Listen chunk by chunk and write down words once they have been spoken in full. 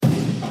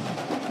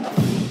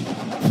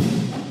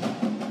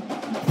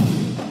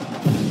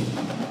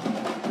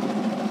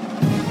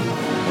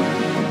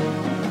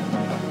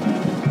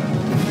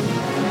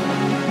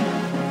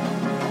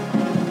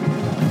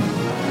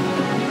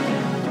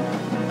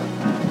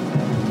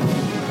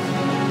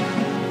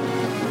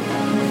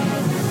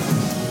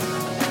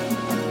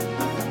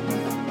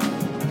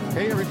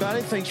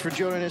everybody. Thanks for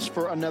joining us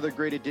for another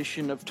great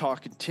edition of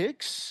Talking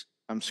Ticks.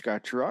 I'm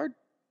Scott Gerard.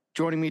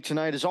 Joining me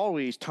tonight, as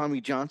always,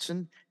 Tommy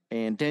Johnson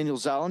and Daniel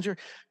Zollinger.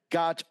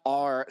 Got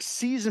our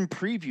season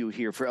preview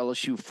here for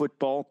LSU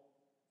football.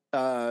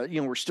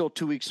 We're still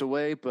 2 weeks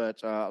away,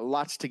 but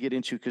lots to get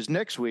into because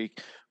next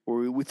week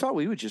we thought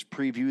we would just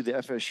preview the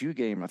FSU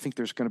game. I think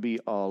there's going to be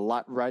a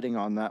lot riding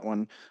on that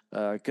one.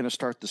 Going to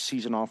start the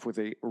season off with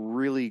a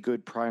really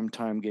good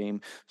primetime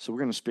game. So we're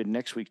going to spend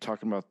next week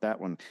talking about that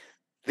one.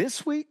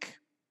 This week,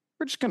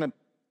 we're just going to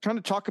kind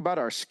of talk about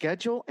our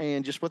schedule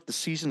and just what the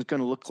season is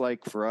going to look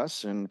like for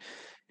us and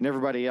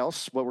everybody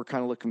else, what we're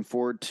kind of looking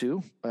forward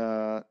to,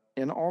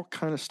 and all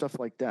kind of stuff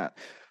like that.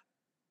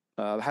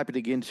 Happy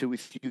to get into it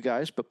with you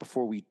guys, but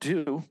before we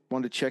do,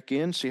 want to check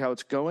in, see how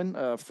it's going.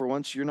 For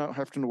once, you're not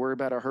having to worry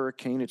about a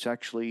hurricane. It's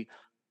actually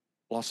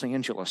Los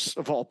Angeles,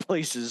 of all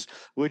places,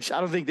 which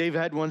I don't think they've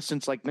had one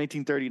since like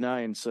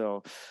 1939.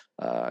 So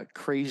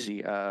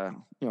crazy.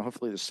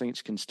 Hopefully the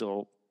Saints can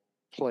still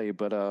play,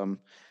 but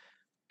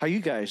how you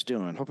guys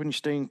doing? Hoping you're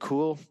staying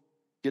cool,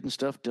 getting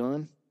stuff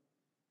done.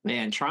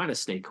 Man, trying to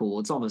stay cool.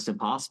 It's almost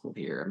impossible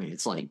here. I mean,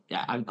 it's like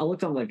I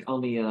looked on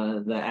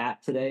the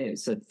app today. It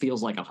said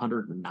feels like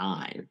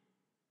 109.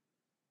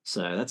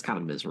 So that's kind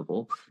of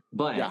miserable.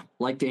 But yeah,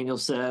 like Daniel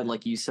said,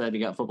 like you said, we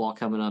got football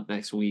coming up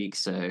next week.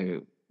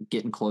 So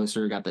getting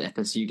closer. Got the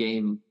FSU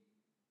game.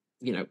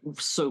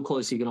 So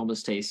close you can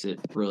almost taste it.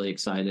 Really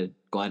excited.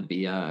 Glad to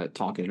be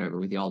talking it over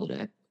with y'all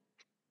today.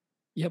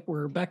 Yep,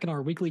 we're back in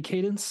our weekly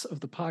cadence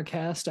of the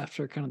podcast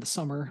after kind of the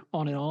summer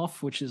on and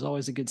off, which is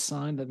always a good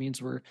sign. That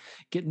means we're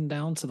getting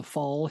down to the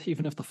fall,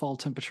 even if the fall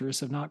temperatures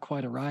have not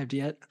quite arrived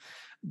yet.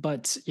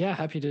 But yeah,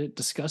 happy to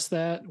discuss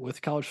that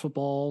with college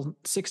football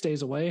 6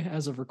 days away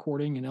as of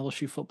recording, and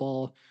LSU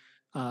football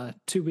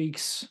 2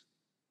 weeks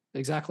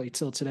exactly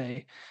till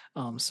today.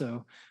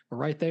 So we're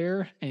right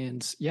there,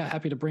 and yeah,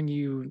 happy to bring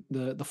you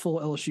the full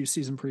LSU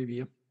season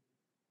preview.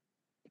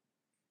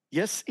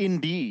 Yes,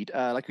 indeed.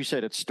 Like we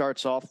said, it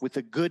starts off with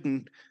a good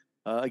one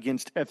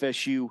against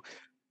FSU.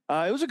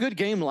 It was a good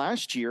game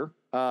last year.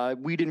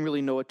 We didn't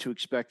really know what to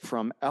expect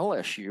from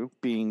LSU,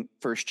 being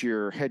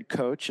first-year head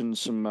coach and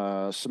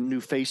some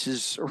new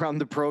faces around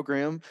the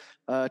program,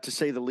 to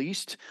say the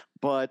least.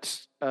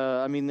 But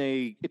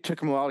it took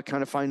them a while to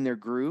kind of find their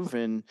groove,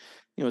 and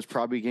it was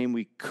probably a game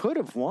we could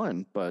have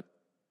won, but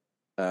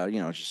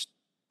just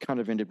kind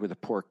of ended with a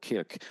poor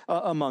kick,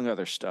 among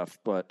other stuff.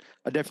 But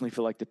I definitely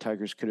feel like the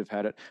Tigers could have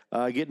had it.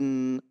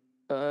 Getting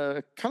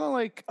kind of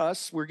like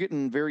us, we're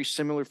getting very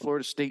similar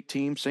Florida State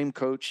team, same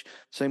coach,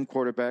 same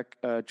quarterback,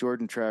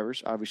 Jordan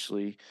Travers,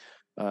 obviously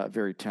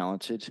very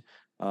talented.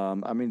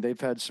 They've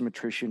had some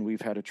attrition.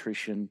 We've had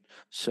attrition.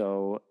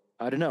 So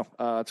I don't know.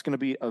 It's going to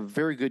be a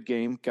very good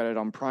game. Got it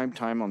on prime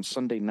time on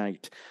Sunday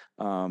night.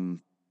 And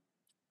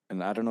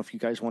I don't know if you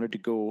guys wanted to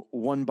go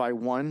one by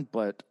one,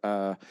 but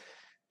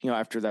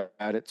after that,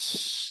 I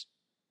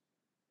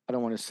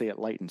don't want to say it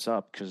lightens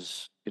up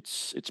because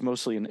it's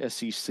mostly an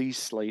SEC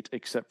slate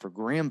except for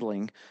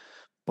Grambling.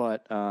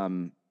 But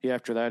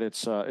after that,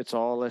 it's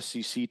all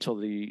SEC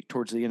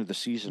towards the end of the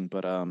season.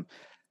 But I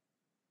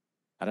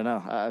don't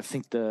know. I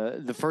think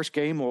the first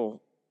game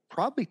will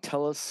probably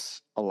tell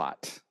us a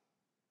lot.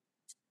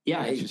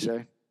 Yeah, what you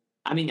say?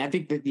 I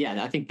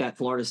think that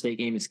Florida State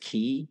game is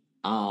key.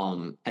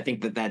 I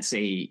think that's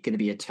going to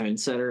be a tone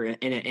setter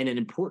and an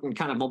important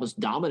kind of almost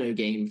domino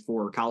game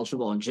for college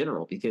football in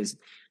general, because,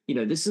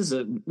 this is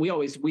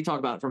we talk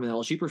about it from an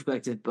LSU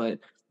perspective, but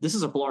this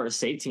is a Florida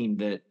State team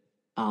that,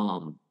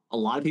 a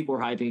lot of people are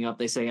hyping up.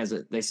 They say has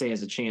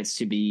a chance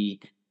to be,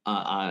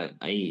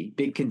 a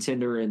big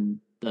contender in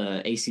the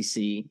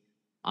ACC.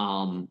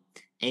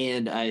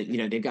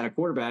 They've got a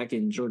quarterback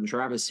in Jordan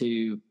Travis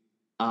who,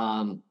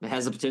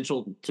 has the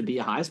potential to be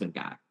a Heisman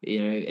guy.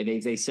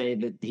 They say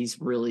that he's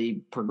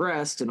really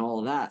progressed and all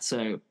of that.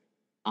 So,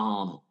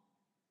 going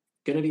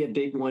to be a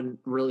big one.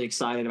 Really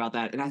excited about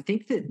that. And I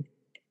think that,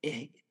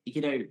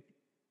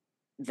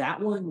 that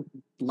one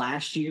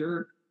last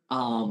year,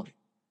 the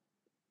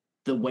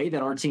way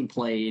that our team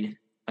played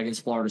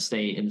against Florida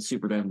State in the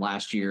Superdome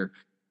last year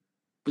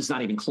was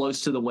not even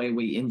close to the way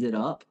we ended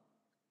up.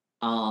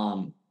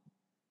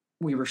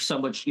 We were so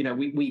much,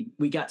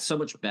 we got so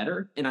much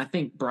better. And I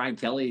think Brian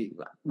Kelly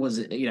was,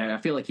 I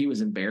feel like he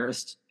was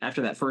embarrassed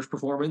after that first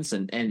performance.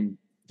 And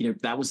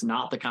that was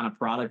not the kind of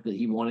product that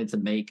he wanted to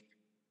make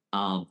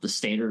the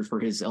standard for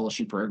his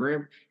LSU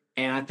program.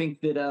 And I think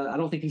that, I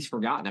don't think he's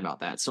forgotten about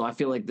that. So I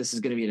feel like this is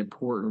going to be an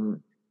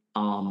important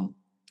kind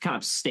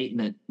of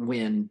statement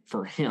win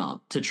for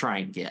him to try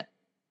and get.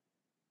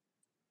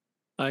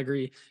 I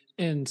agree.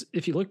 And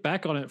if you look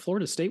back on it,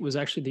 Florida State was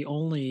actually the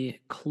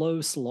only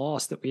close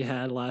loss that we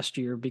had last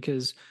year,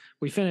 because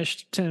we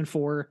finished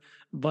 10-4,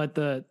 but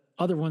the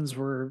other ones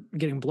were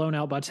getting blown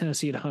out by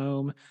Tennessee at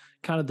home,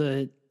 kind of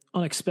the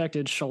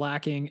unexpected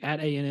shellacking at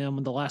A&M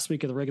in the last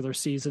week of the regular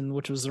season,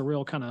 which was a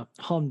real kind of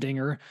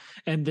humdinger,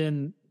 and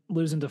then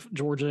losing to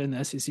Georgia in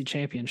the SEC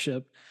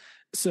championship.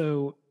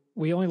 So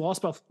we only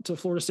lost to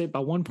Florida State by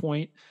 1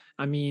 point.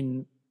 I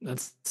mean,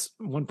 that's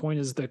 1 point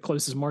is the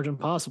closest margin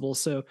possible.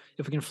 So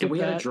if we can flip and we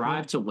that, had a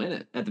drive to win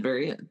it at the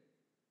very end.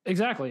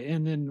 Exactly.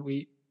 And then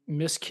we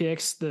missed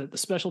kicks. The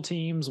special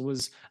teams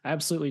was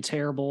absolutely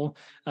terrible.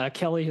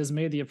 Kelly has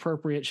made the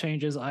appropriate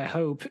changes, I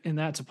hope, in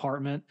that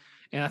department.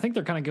 And I think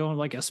they're kind of going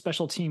like a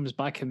special teams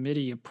by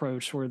committee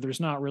approach where there's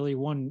not really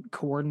one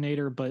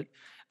coordinator, but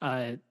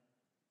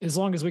as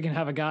long as we can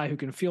have a guy who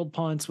can field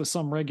punts with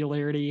some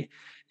regularity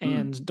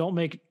and don't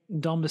make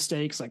dumb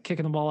mistakes like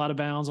kicking the ball out of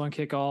bounds on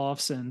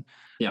kickoffs. And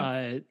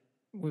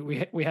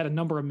we had a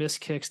number of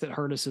missed kicks that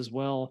hurt us as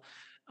well.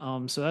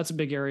 So that's a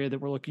big area that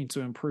we're looking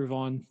to improve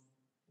on.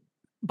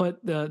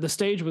 But the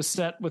stage was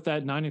set with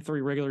that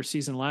 9-3 regular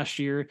season last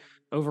year.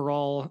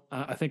 Overall,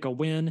 I think a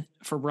win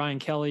for Brian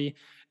Kelly,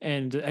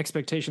 and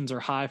expectations are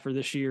high for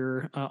this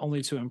year,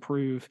 only to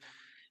improve.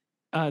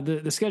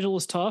 The schedule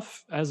is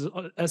tough, as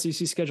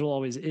SEC schedule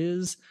always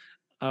is.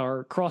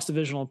 Our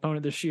cross-divisional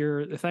opponent this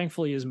year,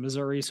 thankfully, is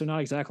Missouri, so not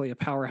exactly a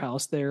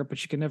powerhouse there,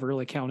 but you can never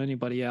really count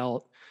anybody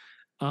out.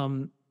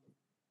 Florida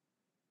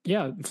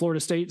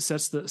State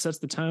sets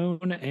the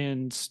tone,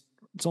 and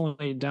it's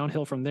only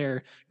downhill from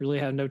there. Really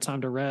had no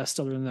time to rest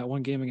other than that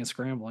one game against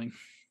Grambling.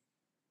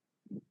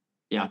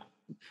 Yeah.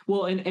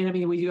 Well, and I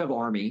mean, we do have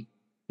Army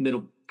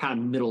middle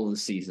of the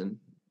season,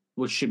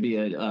 which should be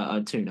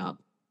a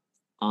tune-up.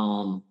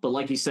 But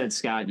like you said,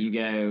 Scott, you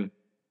go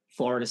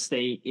Florida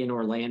State in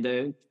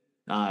Orlando,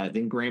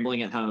 then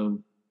Grambling at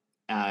home,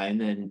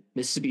 and then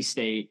Mississippi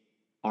State,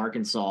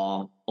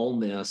 Arkansas, Ole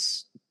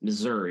Miss,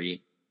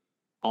 Missouri,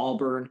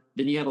 Auburn.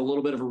 Then you have a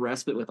little bit of a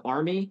respite with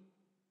Army,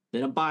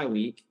 then a bye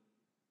week,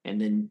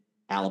 and then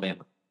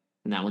Alabama.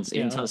 And that one's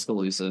in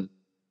Tuscaloosa.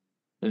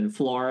 Then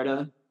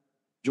Florida,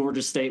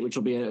 Georgia State, which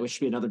should be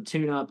another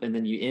tune-up, and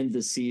then you end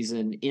the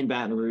season in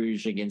Baton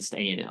Rouge against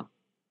A&M.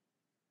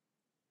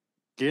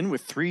 In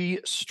with 3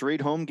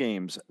 straight home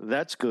games.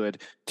 That's good.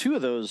 2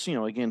 of those,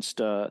 against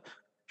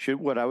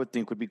what I would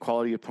think would be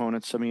quality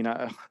opponents. I mean,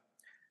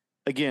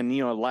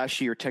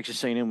 last year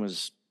Texas A&M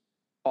was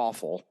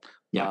awful.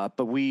 Yeah.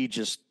 But we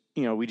just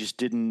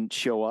didn't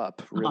show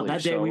up really.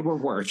 That day we were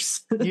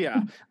worse.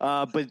 Yeah.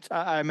 But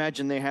I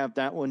imagine they have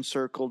that one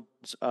circled.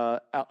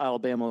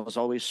 Alabama was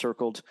always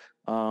circled.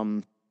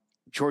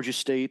 Georgia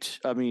State,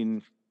 I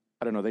mean,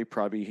 I don't know. They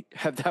probably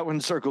have that one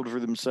circled for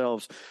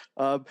themselves.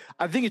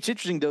 I think it's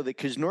interesting, though, that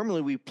because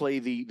normally we play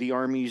the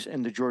Armies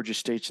and the Georgia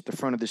States at the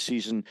front of the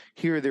season.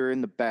 Here, they're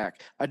in the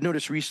back. I'd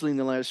noticed recently in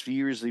the last few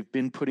years they've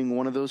been putting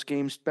one of those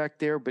games back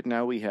there, but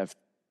now we have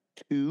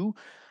 2.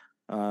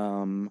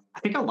 I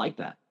think I like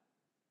that.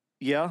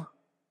 Yeah.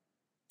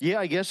 Yeah,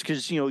 I guess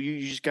because,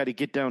 you just got to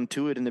get down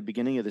to it in the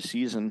beginning of the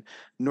season.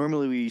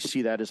 Normally we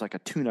see that as like a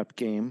tune-up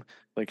game,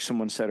 like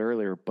someone said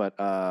earlier, but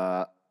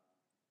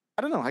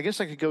I don't know. I guess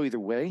I could go either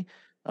way.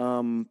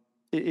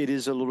 It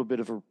is a little bit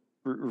of a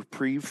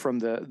reprieve from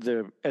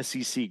the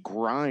SEC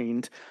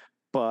grind,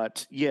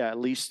 but yeah, at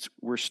least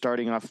we're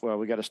starting off. Well,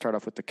 we got to start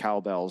off with the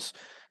Cowbells.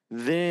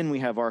 Then we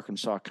have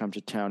Arkansas come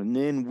to town, and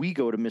then we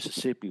go to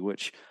Mississippi,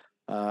 which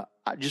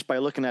just by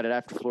looking at it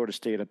after Florida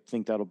State, I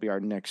think that'll be our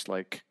next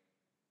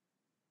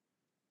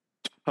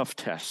tough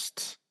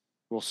test.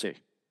 We'll see.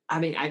 I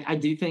mean, I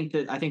do think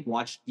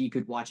that you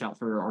could watch out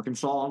for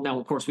Arkansas. Now,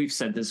 of course, we've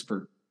said this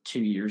for 2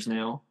 years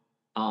now.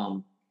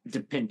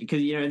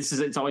 Because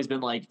it's always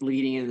been like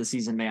leading into the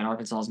season, man,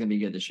 Arkansas is going to be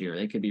good this year.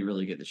 They could be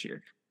really good this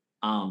year.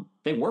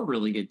 They were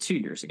really good 2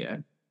 years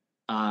ago.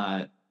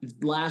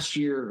 Last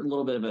year, a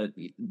little bit of a,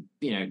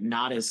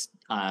 not as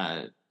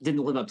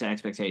didn't live up to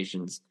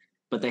expectations,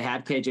 but they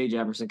had KJ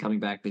Jefferson coming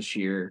back this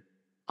year.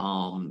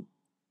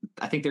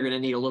 I think they're going to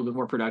need a little bit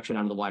more production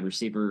out of the wide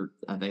receiver.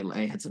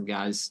 They had some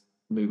guys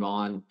move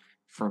on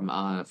from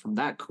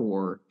that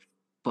core,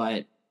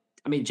 but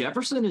I mean,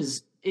 Jefferson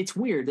it's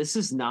weird. This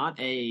is not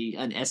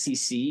an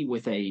SEC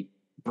with a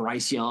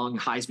Bryce Young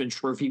Heisman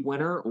Trophy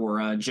winner or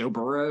a Joe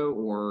Burrow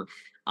or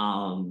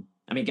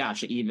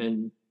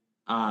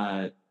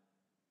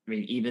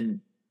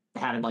even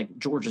having like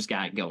Georgia's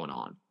guy going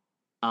on.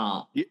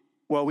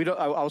 Well, we don't.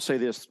 I'll say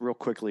this real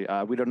quickly.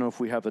 We don't know if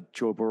we have a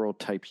Joe Burrow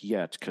type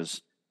yet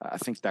because I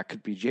think that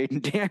could be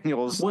Jaden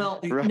Daniels.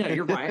 Well, right? No,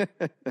 you're right.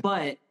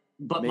 But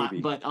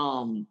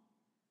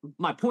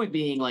my point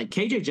being, like,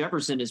 KJ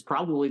Jefferson is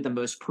probably the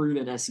most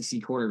proven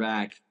SEC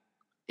quarterback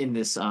in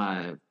this,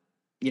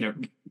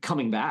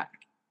 coming back.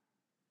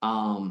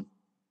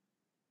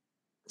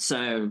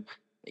 So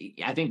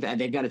I think that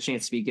they've got a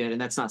chance to be good,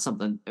 and that's not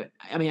something.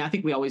 I mean, I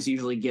think we always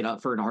usually get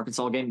up for an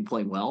Arkansas game and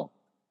play well,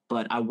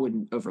 but I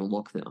wouldn't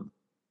overlook them.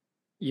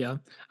 Yeah,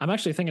 I'm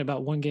actually thinking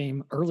about one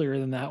game earlier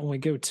than that when we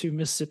go to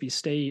Mississippi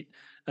State,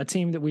 a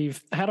team that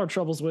we've had our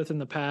troubles with in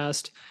the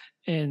past.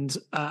 And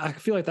I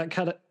feel like that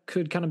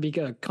could be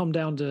a come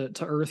down to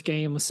earth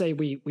game. Let's say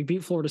we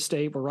beat Florida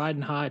State, we're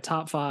riding high,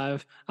 top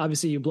 5.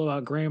 Obviously, you blow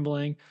out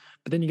Grambling,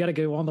 but then you got to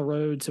go on the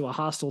road to a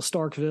hostile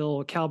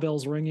Starkville.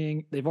 Cowbells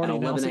ringing. They've already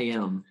announced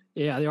 11 a.m.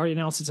 Yeah, they already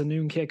announced it's a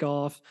noon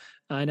kickoff,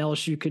 and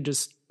LSU could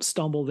just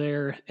stumble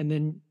there, and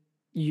then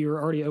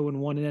you're already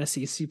 0-1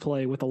 in SEC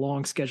play with a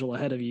long schedule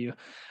ahead of you.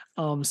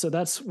 So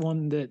that's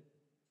one that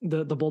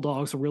the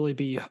Bulldogs will really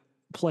be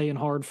playing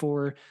hard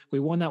for. We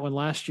won that one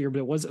last year, but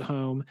it was at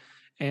home.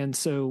 And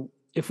so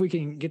if we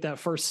can get that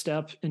first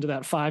step into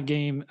that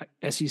 5-game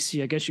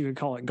SEC, I guess you could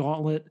call it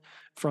gauntlet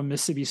from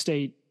Mississippi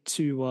State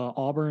to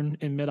Auburn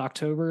in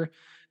mid-October,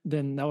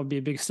 then that would be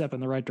a big step in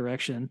the right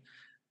direction.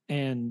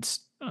 And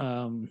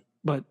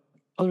but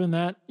other than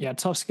that, yeah,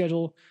 tough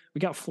schedule. We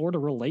got Florida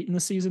real late in the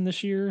season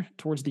this year,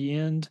 towards the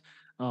end,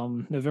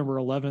 November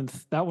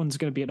 11th. That one's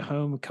going to be at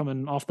home,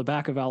 coming off the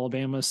back of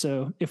Alabama.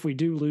 So if we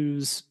do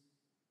lose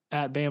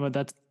at Bama,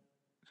 that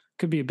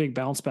could be a big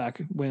bounce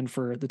back win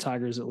for the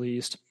Tigers at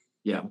least.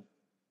 Yeah.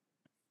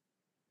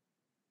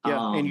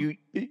 Yeah, and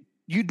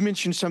you'd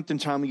mentioned something,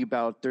 Tommy,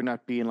 about there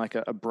not being like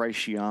a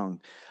Bryce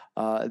Young.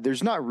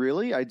 There's not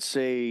really, I'd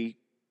say,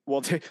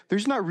 well,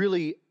 there's not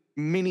really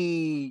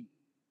many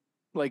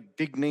like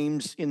big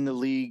names in the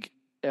league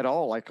at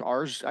all. Like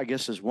ours, I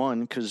guess, is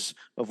one because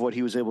of what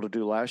he was able to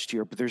do last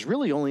year. But there's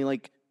really only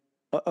like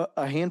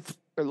a handful,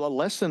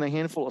 less than a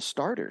handful of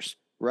starters,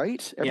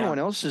 right? Everyone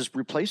else is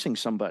replacing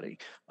somebody.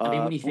 I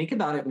mean, when you think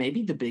about it,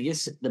 maybe the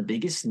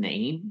biggest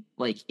name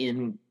like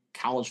in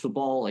college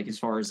football, like as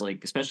far as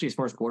like, especially as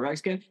far as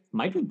quarterbacks go,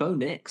 might be Bo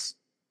Nix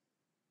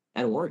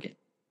at Oregon.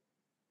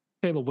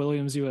 Caleb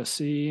Williams,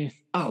 USC.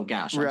 Oh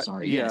gosh, I'm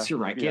sorry. Yeah. Yes, you're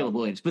right, Caleb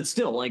Williams. But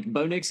still, like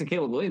Bo Nix and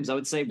Caleb Williams, I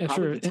would say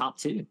probably the top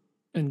two.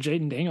 And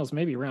Jaden Daniels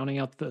maybe rounding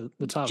out the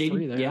top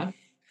three there. Yeah.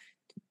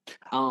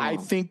 I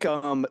think.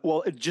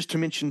 Well, just to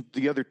mention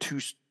the other two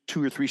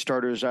or three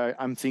starters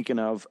I'm thinking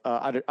of.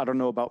 I don't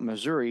know about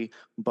Missouri,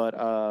 but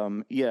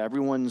yeah,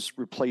 everyone's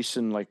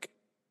replacing like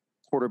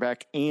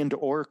quarterback and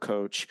or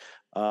coach.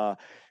 Don't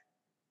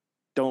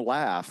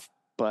laugh.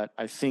 But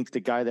I think the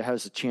guy that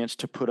has a chance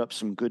to put up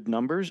some good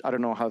numbers, I don't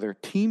know how their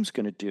team's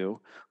going to do,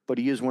 but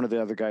he is one of the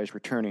other guys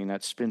returning.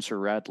 That's Spencer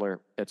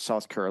Rattler at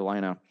South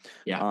Carolina.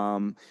 Yeah.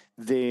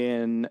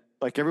 Then,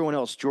 like everyone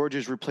else,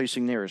 Georgia's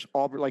replacing theirs.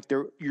 Auburn, like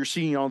you're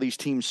seeing all these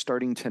teams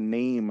starting to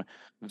name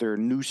their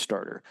new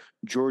starter.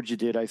 Georgia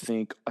did, I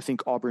think. I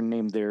think Auburn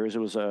named theirs. It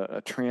was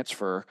a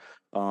transfer.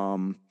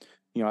 I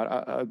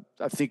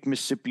think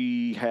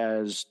Mississippi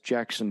has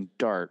Jackson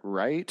Dart,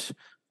 right?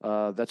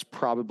 That's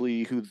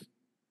probably who.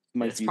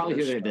 It's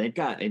probably who they've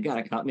got. They've got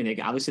a. I mean,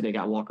 obviously they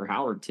got Walker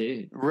Howard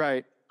too.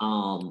 Right.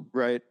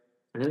 Right.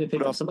 And then they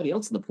picked up somebody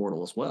else in the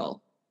portal as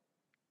well.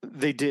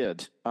 They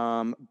did.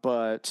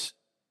 But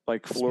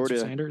like Florida,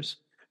 Sanders.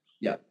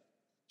 Yeah.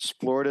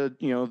 Florida,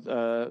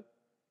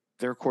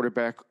 their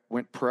quarterback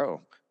went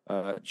pro.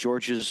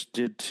 Georgia's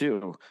did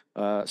too.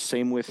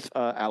 Same with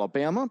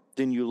Alabama.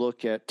 Then you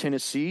look at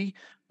Tennessee.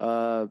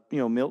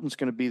 Milton's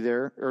going to be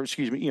there, or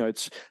excuse me.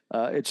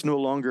 It's no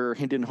longer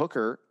Hendon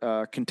Hooker.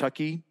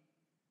 Kentucky.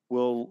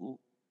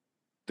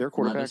 Their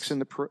quarterback's Levis. In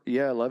the pro.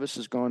 Yeah, Levis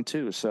is gone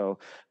too. So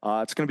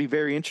it's going to be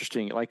very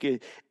interesting. Like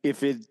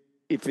if it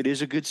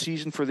is a good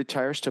season for the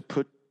Tigers to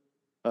put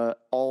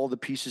all the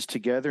pieces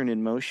together and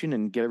in motion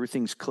and get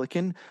everything's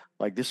clicking,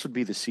 like this would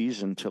be the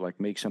season to like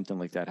make something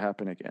like that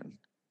happen again.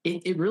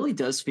 It really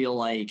does feel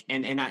like,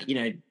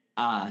 it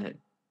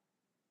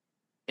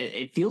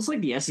feels like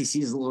the SEC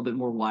is a little bit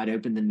more wide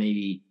open than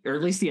maybe, or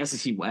at least the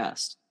SEC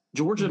West.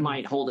 Georgia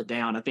might hold it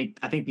down. I think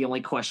the only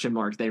question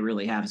mark they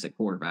really have is at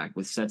quarterback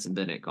with Stetson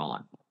Bennett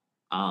gone.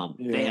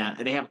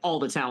 They have all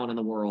the talent in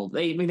the world.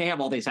 They have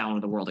all the talent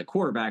in the world at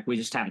quarterback. We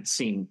just haven't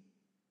seen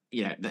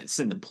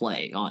them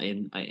play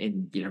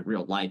in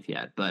real life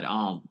yet. But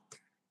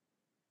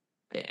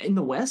in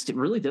the West, it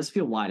really does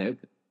feel wide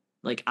open.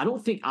 Like I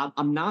don't think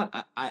I'm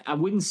not. I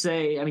wouldn't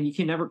say. I mean, you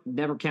can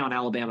never count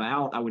Alabama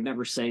out. I would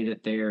never say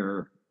that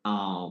they're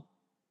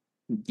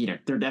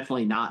they're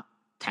definitely not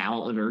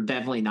talent or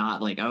definitely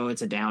not like, oh,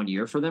 it's a down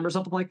year for them or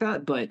something like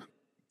that. But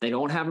they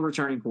don't have a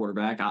returning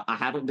quarterback. I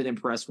haven't been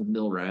impressed with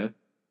Milroe.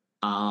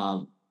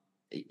 I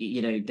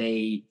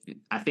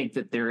think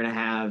that they're going to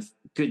have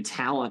good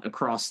talent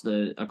across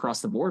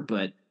the board,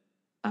 but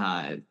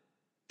I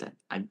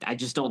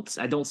just don't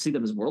see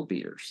them as world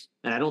beaters,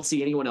 and I don't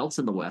see anyone else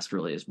in the West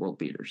really as world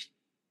beaters.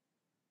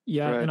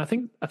 Yeah, right. And I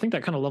think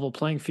that kind of level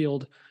playing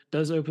field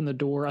does open the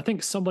door. I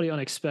think somebody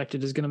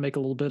unexpected is going to make a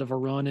little bit of a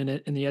run in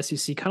it in the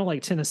SEC, kind of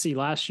like Tennessee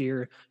last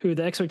year, who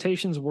the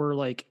expectations were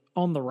like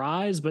on the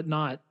rise, but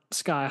not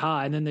sky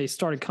high. And then they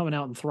started coming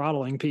out and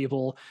throttling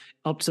people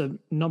up to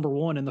number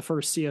one in the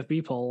first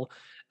CFB poll.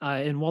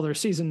 And while their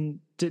season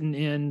didn't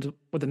end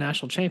with a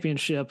national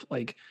championship,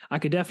 like I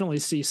could definitely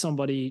see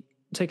somebody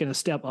taking a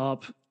step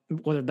up,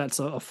 whether that's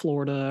a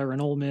Florida or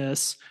an Ole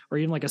Miss or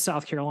even like a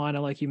South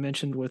Carolina, like you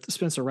mentioned with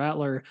Spencer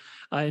Rattler,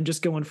 and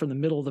just going from the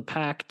middle of the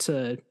pack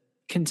to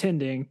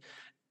contending.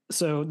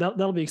 So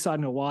that'll be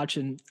exciting to watch.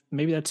 And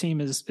maybe that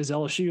team is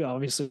LSU.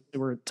 Obviously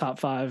we're top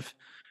 5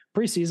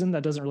 preseason.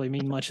 That doesn't really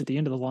mean much at the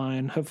end of the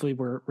line. Hopefully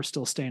we're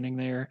still standing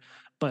there,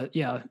 but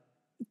yeah,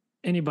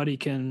 anybody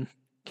can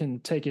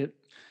take it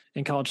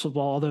in college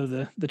football.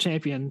 Although the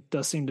champion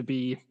does seem to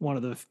be one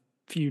of the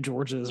few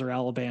Georgias or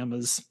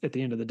Alabamas at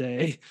the end of the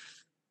day.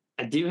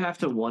 I do have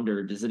to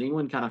wonder, does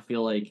anyone kind of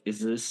feel like, is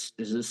this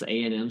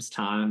A&M's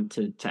time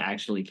to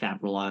actually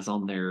capitalize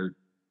on their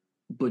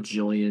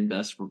bajillion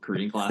best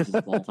recruiting classes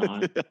of all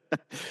time?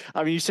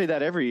 I mean, you say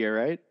that every year,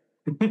 right?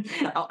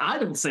 I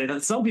don't say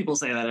that. Some people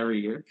say that every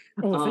year.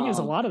 Well, the thing is,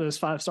 a lot of those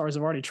 5 stars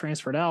have already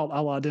transferred out,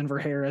 a la Denver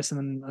Harris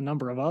and a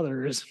number of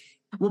others.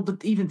 Well,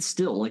 but even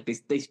still, like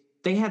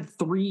they had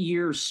 3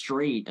 years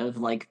straight of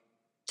like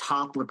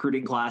top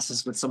recruiting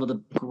classes with some of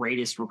the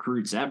greatest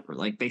recruits ever.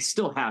 Like they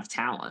still have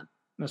talent.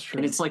 That's true.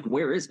 And it's like,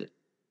 where is it?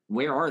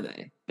 Where are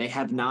they? They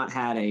have not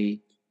had a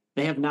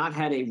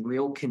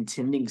real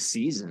contending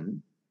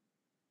season.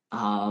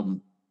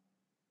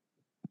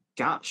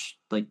 Gosh,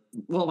 like,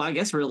 well, I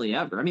guess really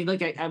ever. I mean,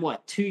 like, I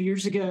what, 2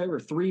 years ago or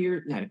 3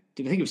 years? No, I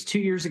think it was 2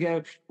 years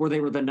ago where they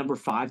were the number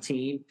 5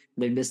 team.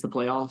 They missed the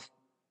playoff.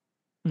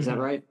 Is that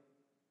right?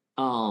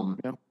 Yeah.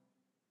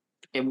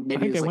 And maybe I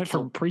think they like went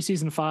from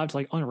preseason 5 to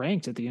like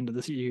unranked at the end of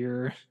this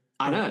year.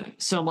 I know.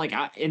 So I'm like,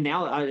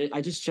 now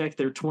I just checked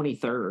they're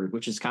 23rd,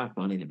 which is kind of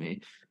funny to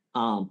me.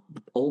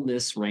 Ole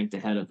Miss ranked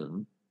ahead of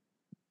them.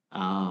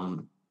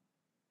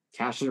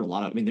 Gosh, there's a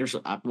lot of. I mean,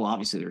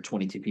 obviously there are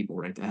 22 people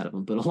ranked ahead of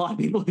them, but a lot of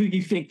people who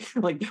you think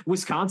like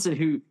Wisconsin,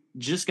 who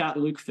just got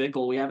Luke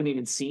Fickell. We haven't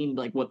even seen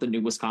like what the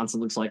new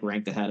Wisconsin looks like,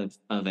 ranked ahead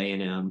of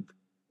A&M.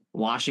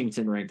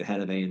 Washington ranked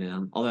ahead of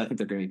A&M, although I think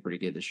they're going to be pretty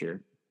good this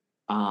year.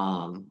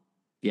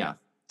 Yeah.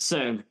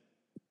 So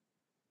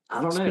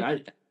I don't know.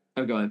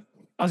 Go ahead.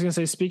 I was going to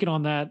say, speaking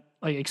on that,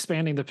 like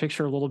expanding the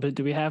picture a little bit,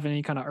 do we have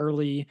any kind of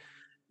early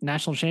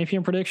national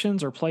champion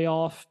predictions or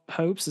playoff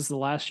hopes? This is the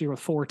last year with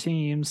 4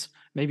 teams.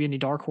 Maybe any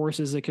dark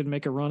horses that could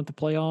make a run at the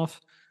playoff,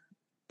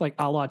 like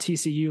a la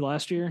TCU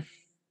last year?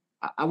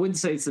 I wouldn't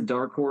say it's a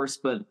dark horse,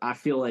 but I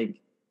feel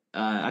like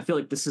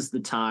this is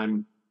the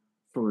time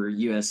for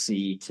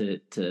USC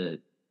to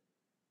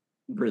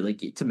really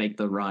to make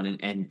the run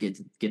and get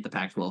the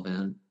Pac-12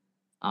 in.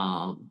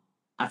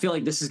 I feel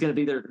like this is going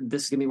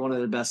to be one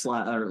of the best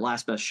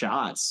last best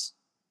shots.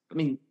 I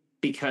mean,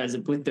 because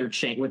with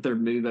their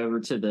move over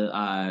to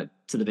the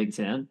Big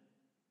Ten,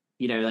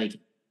 like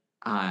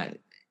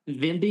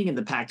them being in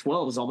the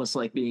Pac-12 is almost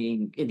like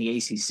being in the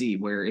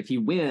ACC, where if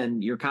you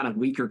win your kind of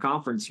weaker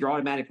conference, you're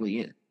automatically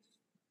in.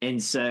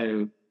 And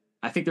so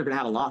I think they're going to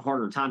have a lot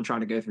harder time trying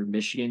to go through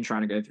Michigan,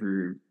 trying to go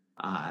through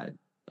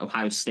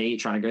Ohio State,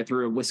 trying to go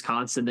through a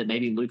Wisconsin that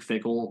maybe Luke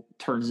Fickell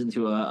turns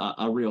into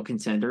a real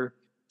contender.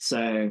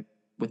 So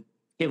with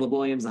Caleb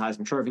Williams, the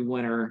Heisman Trophy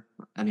winner,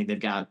 I mean,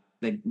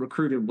 they've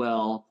recruited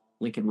well.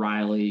 Lincoln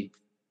Riley,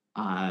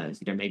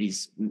 maybe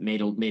he's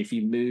made a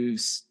few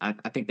moves. I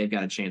think they've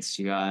got a chance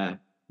to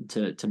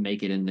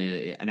make it in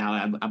the. And now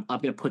I'm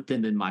going to put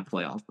them in my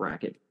playoff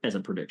bracket as a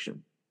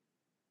prediction.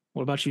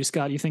 What about you,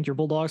 Scott? You think your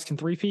Bulldogs can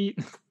three-peat?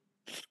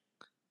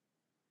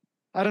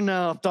 I don't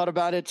know. I've thought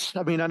about it.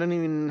 I mean, I don't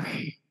even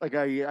like.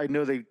 I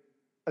know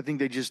I think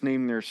they just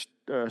named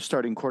their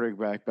starting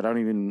quarterback, but I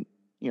don't even.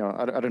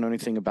 I don't know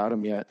anything about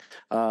them yet.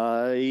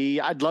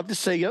 I'd love to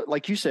say,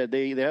 like you said,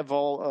 they have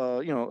all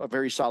a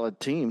very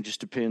solid team. Just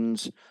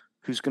depends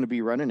who's going to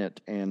be running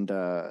it, and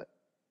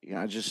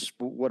just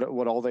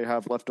what all they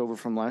have left over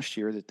from last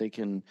year that they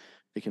can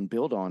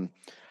build on.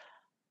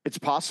 It's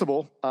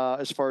possible.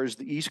 As far as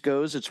the East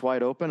goes, it's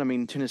wide open. I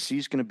mean,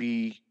 Tennessee's going to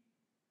be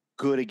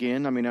good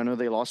again. I mean, I know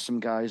they lost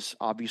some guys,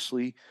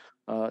 obviously.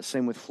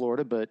 Same with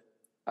Florida, but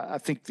I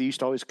think the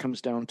East always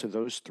comes down to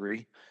those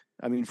 3.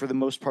 I mean, for the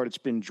most part, it's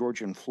been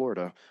Georgia and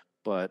Florida,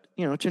 but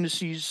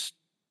Tennessee's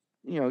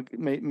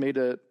made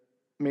a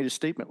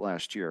statement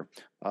last year.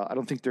 I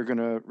don't think they're going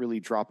to really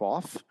drop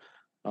off.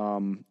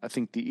 I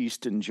think the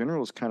East in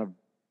general has kind of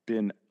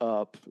been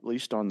up, at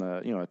least on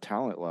the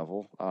talent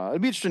level.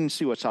 It'd be interesting to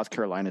see what South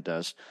Carolina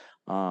does,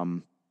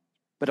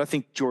 but I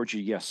think Georgia,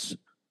 yes,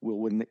 will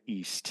win the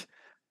East.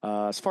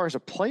 As far as a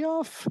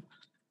playoff,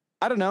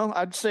 I don't know.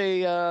 I'd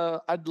say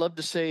I'd love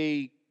to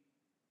say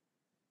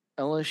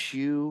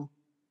LSU.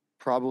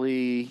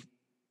 Probably,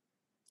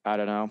 I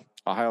don't know,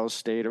 Ohio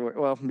State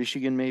or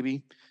Michigan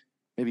maybe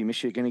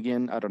Michigan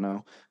again. I don't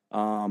know.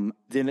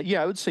 Then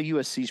I would say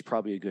USC is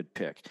probably a good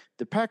pick.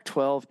 The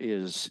Pac-12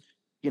 is,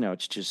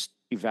 it's just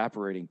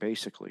evaporating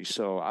basically.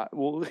 So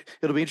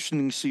it'll be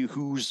interesting to see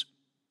who's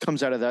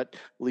comes out of that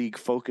league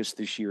focused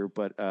this year.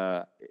 But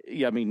I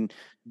mean,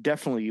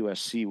 definitely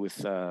USC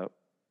with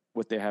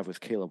what they have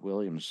with Caleb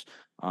Williams.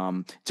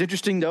 It's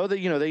interesting though that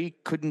they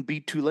couldn't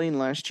beat Tulane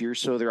last year,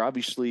 so they're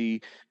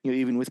obviously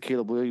even with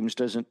Caleb Williams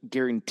doesn't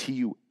guarantee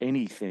you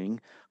anything.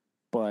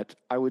 But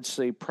I would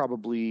say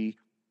probably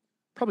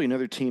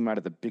another team out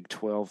of the Big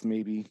 12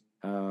 maybe.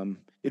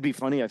 It'd be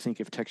funny, I think,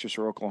 if Texas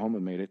or Oklahoma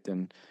made it,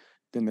 then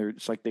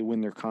it's like they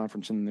win their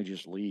conference and then they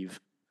just leave.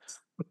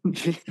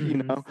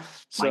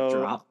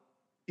 So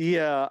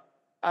yeah,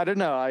 I don't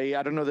know.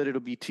 I don't know that it'll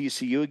be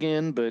TCU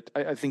again, but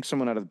I think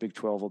someone out of the Big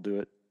 12 will do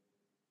it.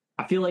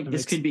 I feel like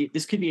this could be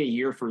a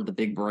year for the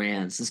big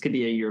brands. This could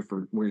be a year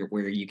for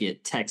where you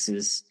get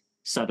Texas,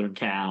 Southern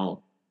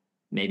Cal,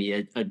 maybe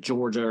a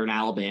Georgia or an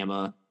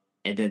Alabama,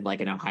 and then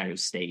like an Ohio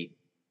State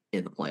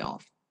in the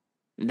playoff.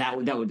 And that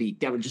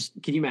would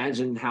just. Can you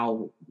imagine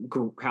how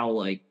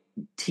like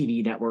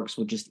TV networks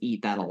would just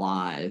eat that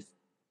alive?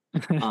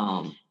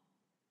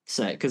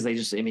 So, because they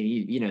just, I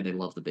mean, they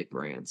love the big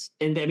brands,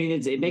 and I mean,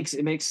 it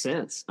makes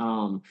sense.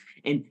 And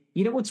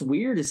you know what's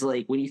weird is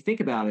like when you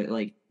think about it,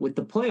 like with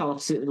the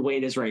playoffs the way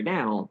it is right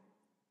now,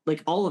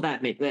 like all of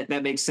that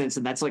makes sense,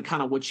 and that's like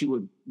kind of what you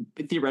would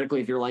theoretically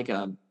if you're like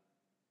a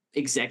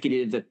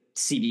executive at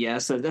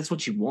CBS, that's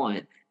what you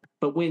want.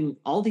 But when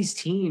all these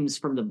teams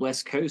from the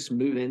West Coast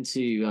move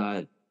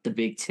into the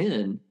Big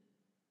Ten,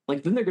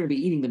 like then they're going to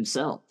be eating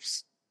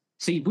themselves.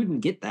 So you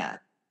wouldn't get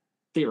that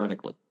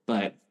theoretically,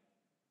 but.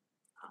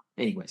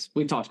 Anyways,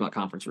 we've talked about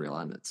conference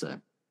realignment, so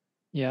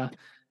yeah.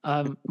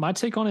 My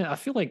take on it, I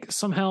feel like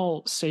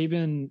somehow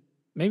Saban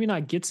maybe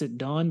not gets it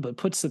done, but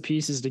puts the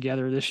pieces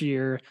together this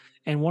year.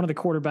 And one of the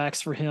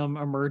quarterbacks for him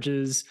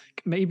emerges,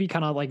 maybe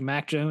kind of like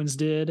Mac Jones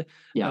did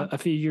a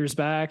few years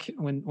back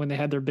when they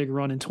had their big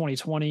run in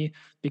 2020,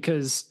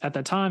 because at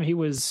that time he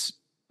was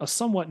a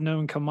somewhat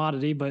known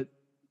commodity, but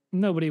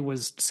nobody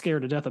was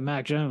scared to death of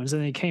Mac Jones.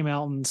 And he came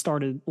out and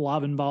started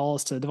lobbing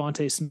balls to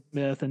Devontae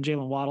Smith and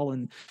Jalen Waddle,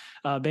 and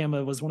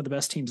Bama was one of the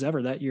best teams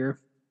ever that year.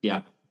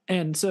 Yeah.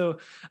 And so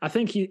I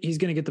think he's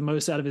going to get the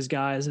most out of his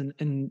guys,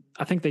 and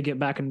I think they get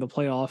back into the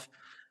playoff.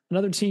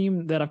 Another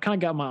team that I've kind of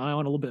got my eye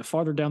on a little bit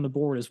farther down the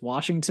board is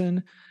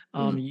Washington.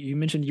 You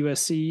mentioned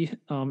USC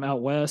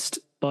out west,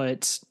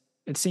 but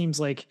it seems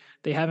like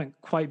they haven't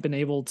quite been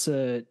able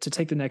to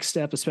take the next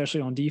step,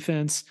 especially on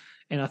defense.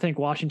 And I think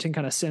Washington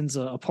kind of sends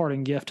a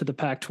parting gift to the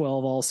Pac-12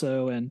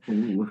 also,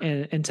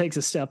 and takes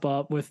a step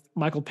up with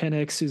Michael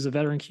Penix, who's a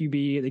veteran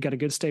QB. They got a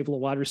good stable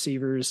of wide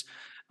receivers,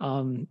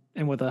 and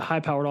with a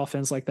high-powered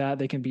offense like that,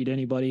 they can beat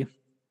anybody.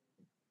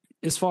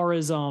 As far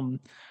as the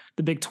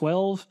Big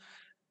 12,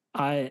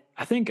 I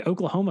think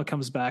Oklahoma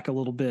comes back a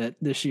little bit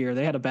this year.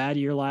 They had a bad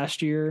year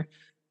last year,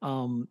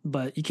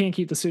 but you can't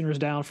keep the Sooners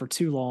down for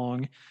too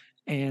long,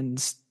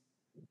 and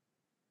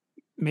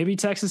maybe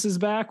Texas is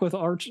back with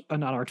not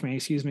Archman,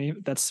 excuse me.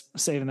 That's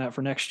saving that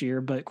for next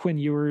year, but Quinn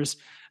Ewers.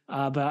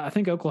 But I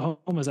think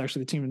Oklahoma is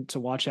actually the team to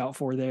watch out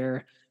for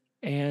there.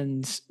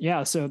 And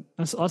yeah, so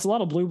that's a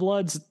lot of blue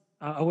bloods.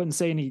 I wouldn't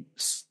say any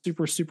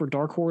super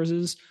dark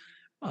horses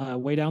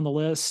way down the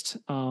list.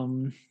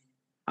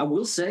 I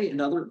will say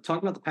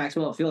talking about the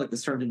Pac-12. I feel like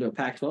this turned into a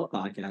Pac-12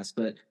 podcast,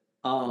 but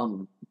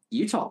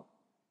Utah.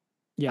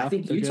 Yeah, I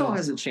think Utah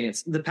has a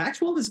chance. The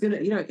Pac-12 is gonna,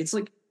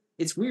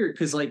 it's weird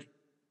because like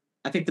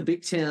I think the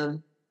Big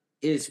Ten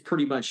is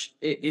pretty much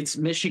it's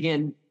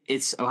Michigan,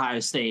 it's Ohio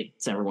State,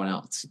 it's everyone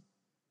else.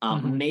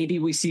 Maybe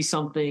we see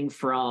something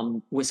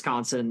from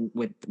Wisconsin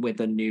with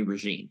a new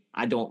regime.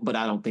 I don't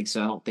think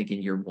so. I don't think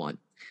in year one.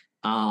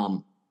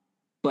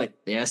 But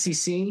the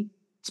SEC,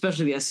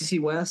 especially the SEC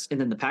West,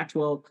 and then the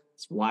Pac-12,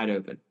 it's wide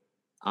open.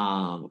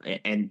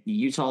 And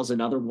Utah's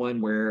another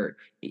one where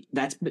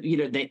that's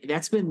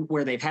been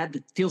where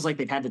feels like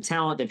they've had the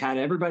talent, they've had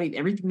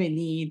everything they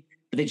need,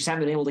 but they just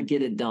haven't been able to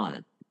get it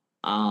done.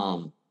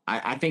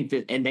 I think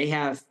that, and they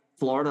have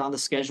Florida on the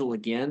schedule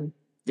again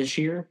this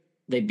year.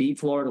 They beat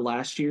Florida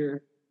last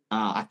year.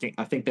 I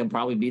think they'll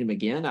probably beat them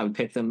again. I would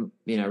pick them,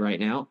 right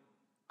now.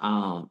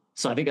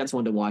 So I think that's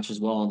one to watch as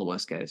well on the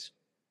West Coast.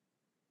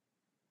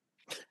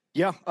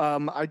 Yeah,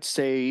 I'd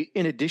say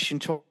in addition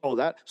to all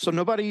that, so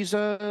nobody's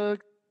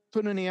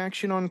putting any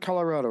action on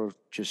Colorado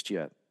just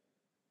yet.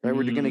 Right,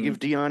 we're going to give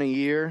Deion a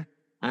year.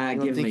 I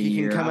don't think he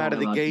can come out of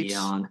the gates.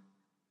 Deion.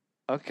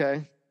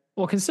 Okay.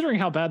 Well, considering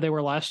how bad they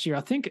were last year,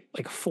 I think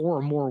like 4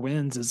 or more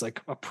wins is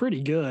like a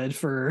pretty good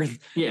for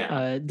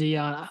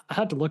Deion. I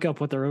had to look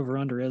up what their over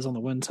under is on the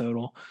win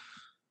total.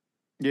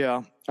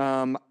 Yeah,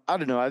 I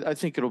don't know. I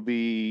think it'll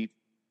be.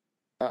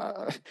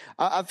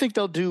 I think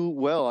they'll do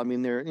well. I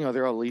mean,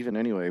 they're all leaving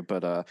anyway,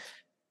 but I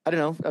don't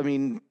know. I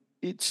mean,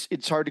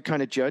 it's hard to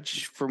kind of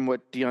judge from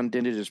what Deion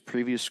did at his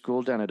previous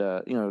school down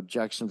at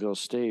Jacksonville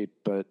State,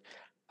 but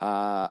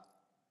I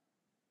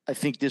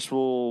think this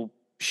will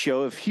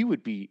show if he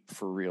would be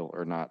for real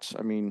or not.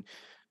 I mean,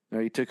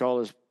 he took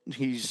all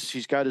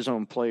he's got his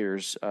own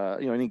players,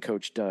 any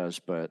coach does,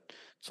 but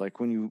it's like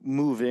when you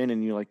move in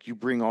and you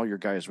bring all your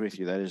guys with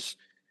you, that is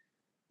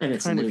and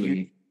it's kind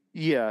of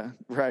yeah,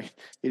 right.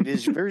 It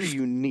is very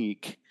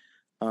unique.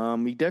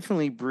 He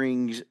definitely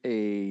brings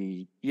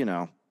a,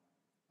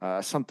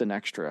 something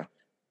extra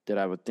that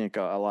I would think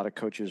a lot of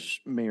coaches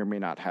may or may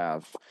not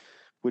have,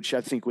 which I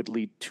think would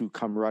lead to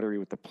camaraderie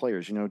with the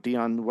players.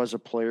 Deion was a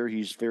player.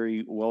 He's a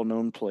very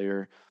well-known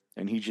player,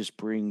 and he just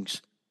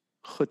brings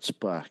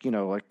chutzpah,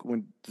 like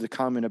when the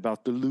comment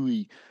about the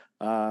Louis.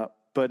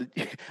 But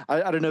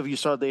I don't know if you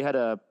saw, they had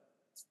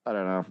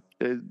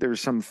there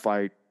was some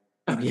fight.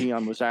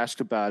 Deion was asked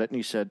about it, and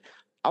he said,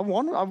 I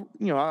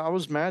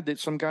was mad that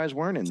some guys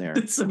weren't in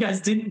there. Some guys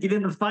didn't get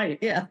in the fight.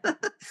 Yeah.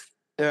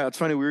 Yeah, it's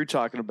funny. We were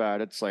talking about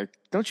it. It's like,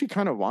 don't you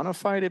kind of want to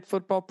fight at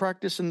football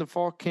practice in the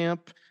fall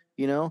camp?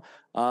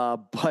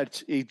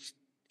 But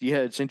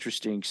it's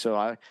interesting. So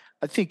I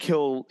think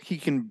he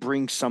can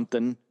bring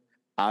something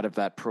out of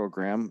that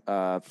program.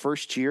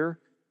 First year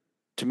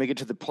to make it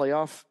to the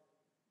playoff,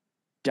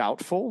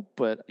 doubtful,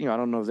 but I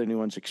don't know if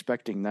anyone's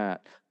expecting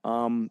that.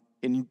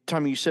 And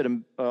Tommy, you said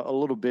a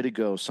little bit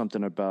ago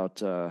something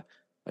about a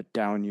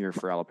down year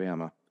for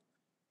Alabama.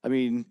 I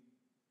mean,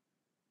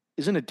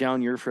 isn't a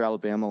down year for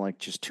Alabama like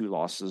just 2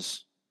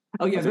 losses?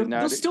 Oh yeah,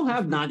 they'll still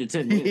have 9 to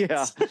 10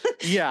 wins.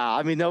 Yeah.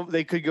 I mean,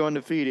 they could go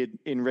undefeated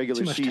in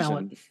regular season.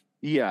 Talent.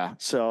 Yeah.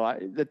 So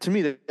to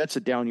me, that's a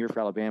down year for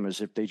Alabama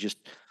is if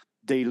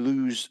they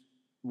lose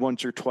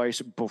once or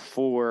twice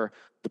before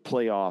the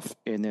playoff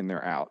and then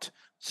they're out.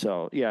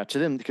 So yeah, to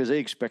them, because they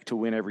expect to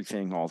win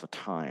everything all the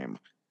time.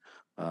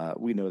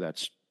 We know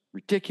that's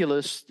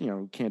ridiculous.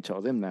 We can't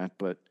tell them that,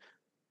 but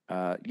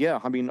yeah,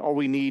 I mean, all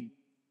we need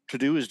to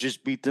do is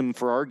just beat them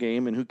for our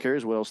game, and who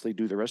cares what else they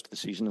do the rest of the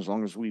season as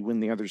long as we win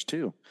the others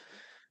too.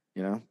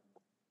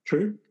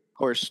 True. Of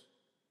course,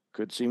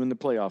 could see them in the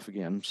playoff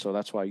again, so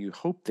that's why you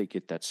hope they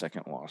get that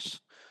second loss.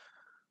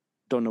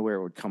 Don't know where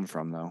it would come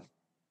from though.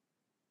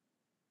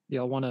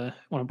 Y'all want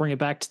to bring it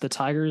back to the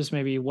Tigers?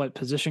 Maybe what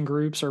position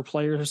groups or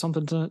players or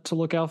something to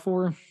look out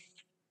for?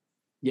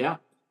 Yeah.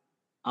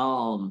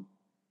 I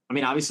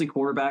mean, obviously,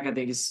 quarterback. I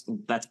think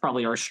that's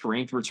probably our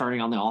strength.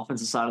 Returning on the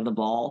offensive side of the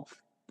ball.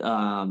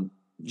 Jaden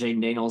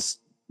Daniels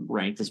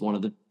ranked as one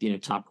of the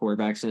top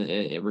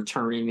quarterbacks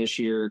returning this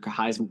year.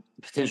 Potential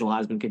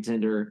Heisman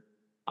contender.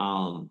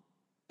 I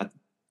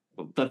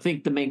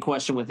think the main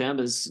question with him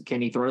is,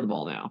 can he throw the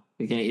ball now?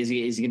 Is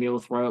he going to be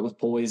able to throw it with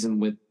poise and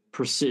with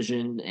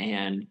precision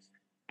and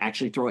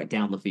actually throw it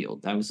down the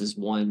field? That was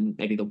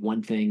maybe the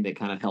one thing that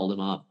kind of held him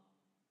up.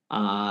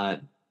 I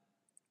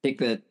think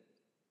that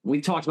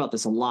we've talked about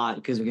this a lot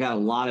because we had a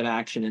lot of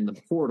action in the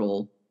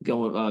portal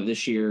going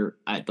this year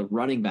at the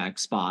running back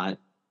spot.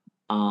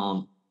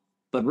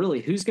 But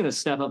really, who's going to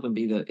step up and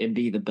be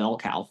the bell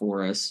cow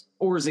for us?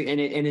 Or is it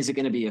is it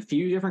going to be a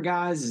few different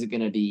guys? Is it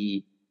going to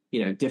be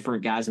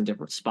different guys in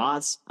different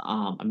spots?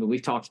 I mean, we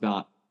talked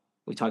about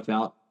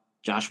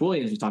Josh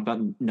Williams. We talked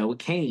about Noah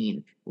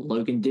Cain,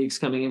 Logan Diggs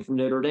coming in from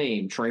Notre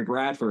Dame, Trey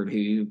Bradford,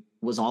 who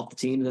was off the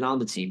team, then on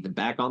the team, then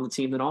back on the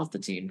team, then off the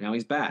team. Now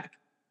he's back.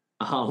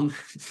 And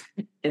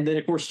then,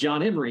 of course,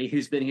 John Emery,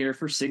 who's been here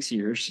for 6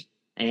 years.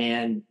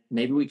 And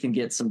maybe we can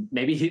get some.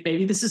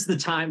 Maybe this is the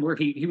time where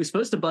he was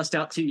supposed to bust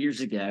out 2 years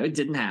ago. It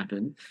didn't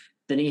happen.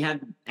 Then he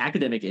had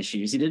academic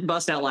issues. He didn't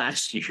bust out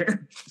last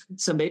year,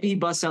 so maybe he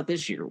busts out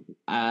this year.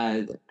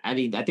 I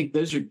mean, I think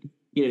those are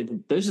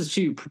the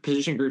 2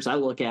 position groups I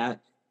look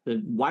at.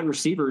 The wide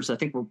receivers, I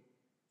think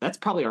that's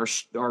probably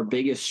our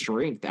biggest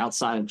strength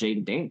outside of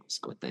Jaden Daniels.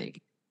 I would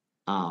think.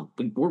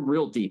 We're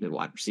real deep at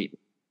wide receiver.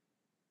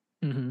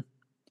 Mm-hmm.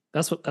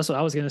 That's what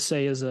I was going to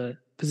say is a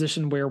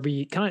position where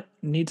we kind of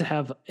need to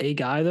have a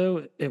guy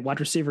though at wide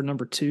receiver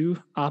number 2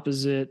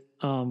 opposite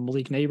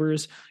Malik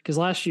Neighbors, because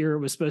last year it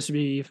was supposed to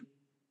be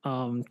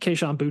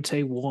Kayshon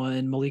Boutte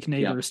 1, Malik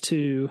Neighbors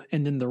 2,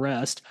 and then the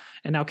rest.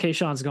 And now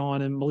Kayshon's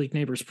gone and Malik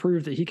Neighbors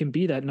proved that he can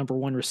be that number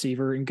 1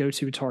 receiver and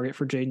go-to target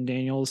for Jaden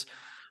Daniels.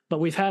 But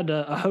we've had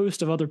a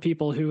host of other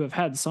people who have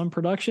had some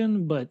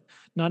production, but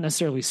not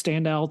necessarily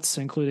standouts,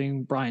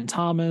 including Brian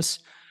Thomas,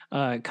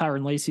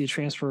 Kyron Lacey,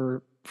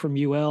 transfer from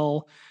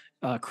UL,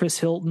 Chris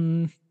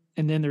Hilton,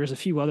 and then there's a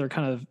few other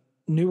kind of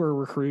newer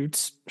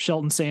recruits,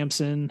 Shelton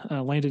Sampson,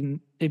 Landon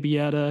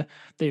Ibieta.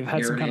 They've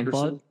had some kind of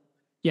buzz.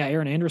 Yeah,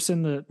 Aaron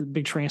Anderson, the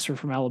big transfer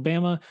from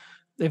Alabama.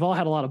 They've all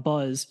had a lot of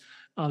buzz.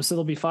 So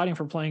they'll be fighting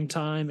for playing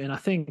time. And I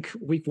think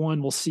week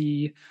 1 we'll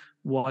see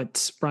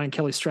what Brian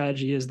Kelly's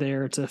strategy is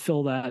there to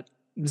fill that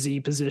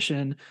Z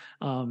position,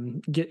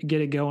 get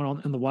it going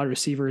on in the wide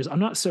receivers. I'm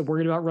not so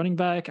worried about running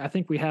back. I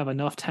think we have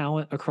enough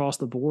talent across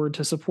the board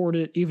to support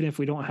it, even if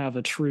we don't have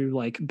a true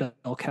like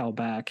bell cow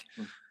back.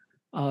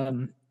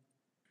 On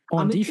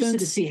I'm defense, interested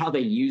to see how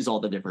they use all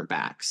the different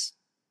backs.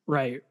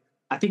 Right.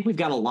 I think we've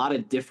got a lot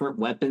of different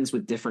weapons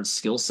with different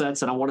skill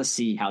sets, and I want to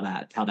see how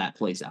that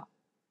plays out.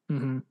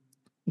 Mm-hmm.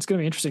 It's going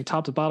to be interesting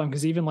top to bottom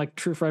because even like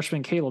true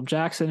freshman Caleb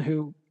Jackson,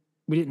 who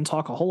we didn't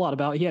talk a whole lot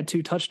about, he had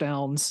 2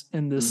 touchdowns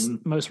in this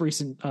most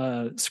recent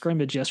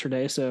scrimmage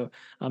yesterday. So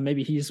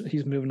maybe he's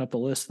moving up the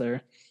list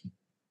there.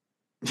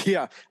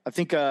 Yeah, I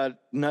think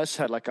Nuss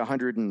had like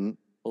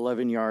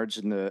 111 yards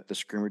in the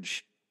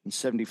scrimmage, and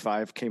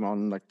 75 came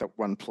on like that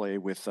one play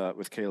with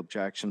Caleb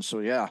Jackson. So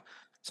yeah,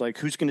 it's like,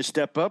 who's going to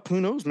step up? Who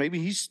knows? Maybe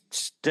he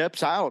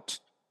steps out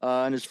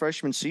in his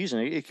freshman season.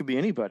 It could be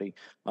anybody.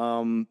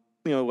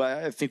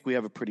 I think we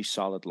have a pretty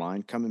solid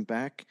line coming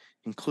back,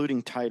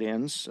 including tight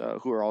ends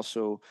who are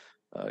also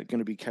going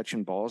to be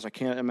catching balls. I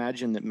can't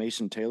imagine that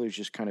Mason Taylor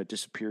just kind of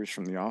disappears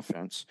from the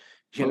offense.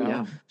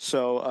 Yeah.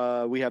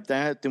 So we have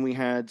that. Then we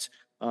had,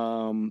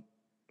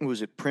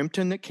 was it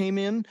Primpton that came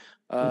in?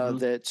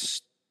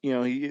 That's,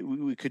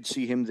 we could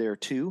see him there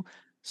too.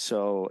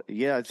 So,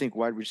 yeah, I think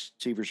wide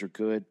receivers are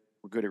good.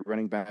 We're good at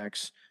running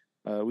backs.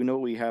 We know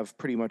we have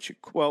pretty much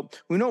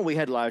we know what we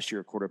had last year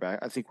at quarterback.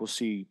 I think we'll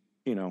see,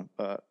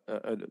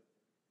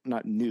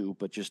 not new,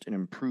 but just an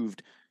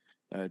improved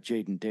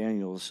Jaden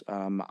Daniels.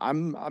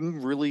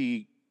 I'm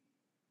really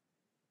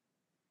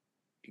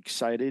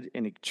excited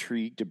and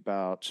intrigued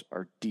about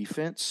our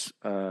defense,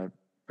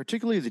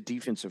 particularly the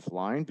defensive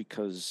line,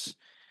 because,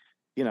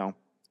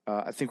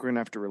 I think we're going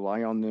to have to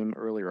rely on them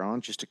earlier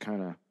on just to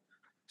kind of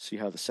see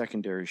how the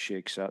secondary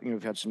shakes out.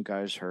 We've had some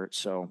guys hurt,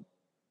 so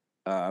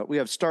we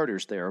have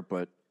starters there,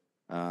 but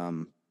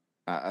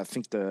I I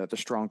think the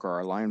stronger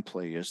our line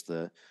play is,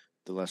 the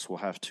less we'll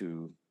have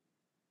to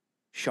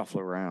shuffle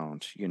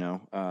around.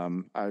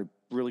 I'm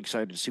really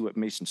excited to see what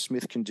Mason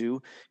Smith can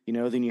do.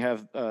 Then you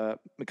have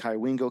Mekhi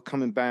Wingo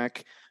coming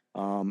back,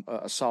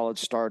 a solid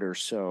starter.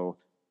 So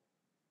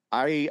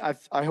I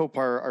hope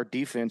our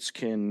defense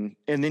can,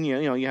 and then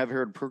you have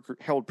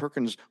Harold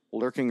Perkins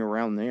lurking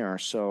around there.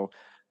 So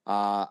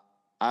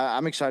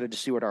I'm excited to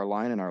see what our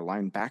line and our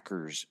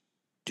linebackers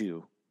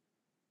do.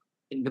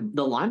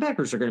 The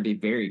linebackers are going to be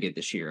very good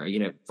this year.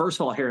 First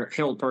of all,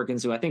 Harold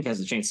Perkins, who I think has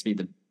a chance to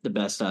be the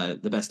best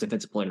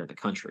defensive player in the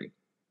country.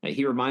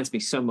 He reminds me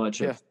so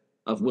much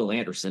of Will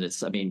Anderson.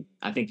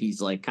 I think he's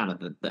like kind of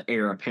the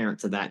heir apparent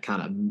to that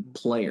kind of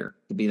player,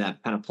 to be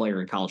that kind of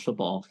player in college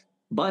football.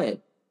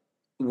 But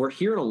we're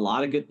hearing a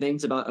lot of good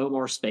things about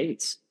Omar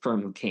Speights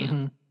from camp,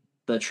 Mm-hmm.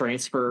 the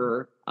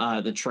transfer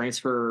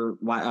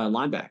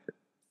linebacker.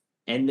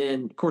 And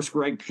then, of course,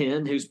 Greg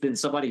Penn, who's been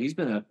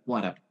a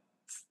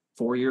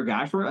 4-year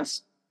guy for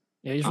us.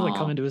 Yeah, he's really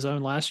come into his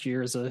own last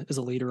year as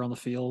a leader on the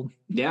field.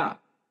 Yeah.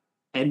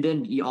 And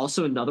then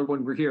also another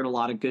one we're hearing a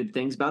lot of good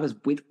things about is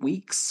with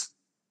Weeks,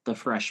 the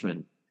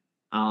freshman.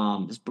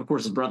 Of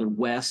course, his brother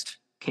West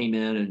came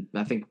in, and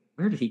I think,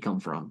 where did he come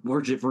from?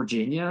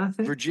 Virginia, I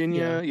think.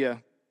 Virginia, yeah.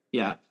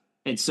 Yeah.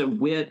 And so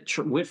Witt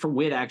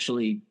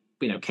actually,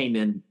 came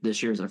in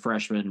this year as a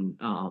freshman,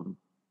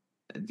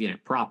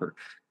 proper.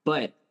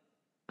 But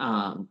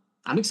I'm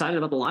excited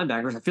about the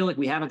linebackers. I feel like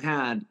we haven't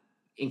had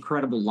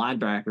incredible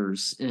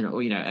linebackers,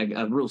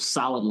 a real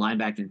solid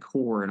linebacking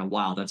core in a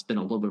while. That's been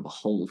a little bit of a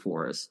hole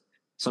for us.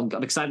 So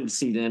I'm excited to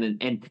see them.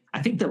 And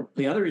I think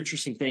the other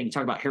interesting thing, you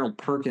talk about Harold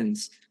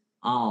Perkins,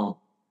 last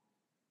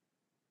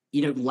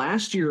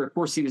year, of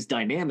course, he was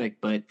dynamic,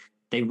 but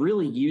they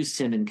really used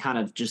him in kind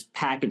of just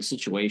package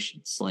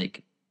situations,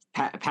 like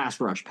pass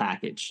rush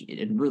package.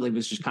 It really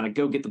was just kind of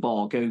go get the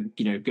ball, go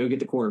get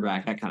the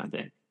quarterback, that kind of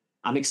thing.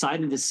 I'm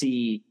excited to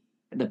see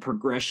the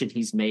progression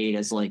he's made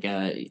as more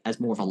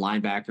of a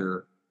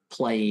linebacker,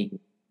 playing,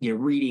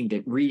 reading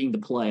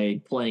the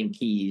play, playing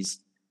keys,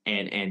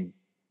 and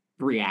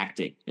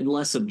reacting, and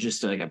less of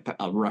just like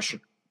a rusher.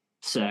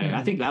 So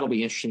I think that'll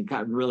be interesting,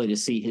 kind of really to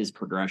see his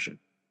progression.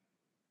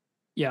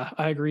 Yeah,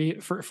 I agree.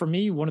 For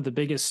me, one of the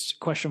biggest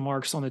question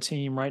marks on the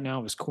team right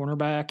now is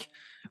cornerback.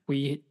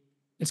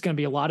 It's going to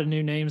be a lot of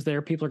new names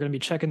there. People are going to be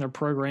checking their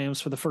programs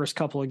for the first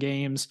couple of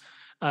games.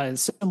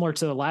 Similar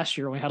to last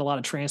year, when we had a lot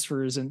of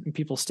transfers and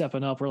people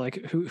stepping up. We're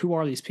like, who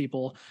are these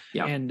people?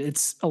 Yeah. And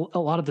it's a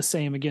lot of the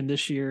same again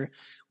this year,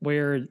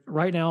 where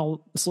right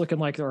now it's looking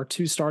like our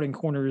 2 starting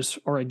corners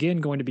are again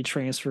going to be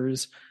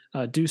transfers.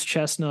 Deuce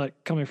Chestnut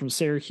coming from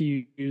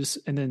Syracuse,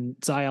 and then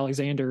Zy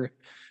Alexander,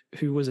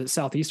 who was at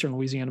Southeastern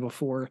Louisiana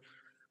before,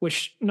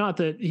 which, not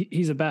that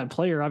he's a bad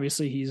player.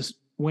 Obviously he's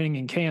winning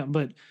in camp,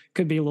 but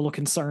could be a little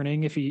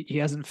concerning if he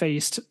hasn't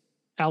faced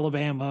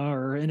Alabama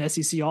or an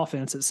SEC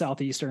offense at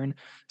Southeastern.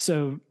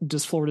 So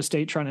does Florida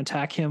State try and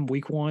attack him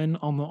week 1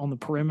 on the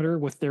perimeter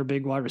with their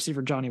big wide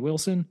receiver, Johnny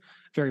Wilson?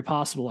 Very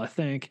possible, I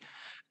think.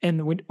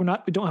 And we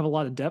don't have a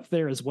lot of depth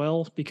there as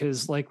well,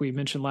 because like we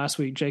mentioned last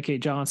week, J.K.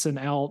 Johnson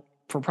out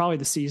for probably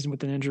the season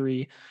with an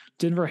injury.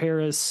 Denver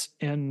Harris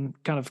in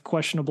kind of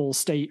questionable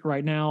state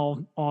right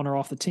now, on or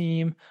off the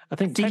team. I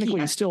think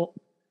technically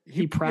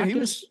he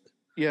practiced.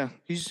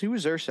 He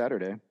was there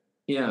Saturday.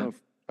 Yeah.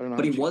 I don't know,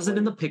 but he wasn't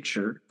in the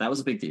picture. That was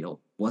a big deal.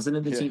 Wasn't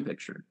in the team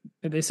picture.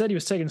 They said he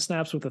was taking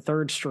snaps with the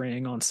 3rd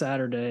string on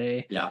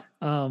Saturday. Yeah.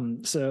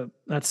 So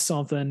that's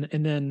something.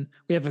 And then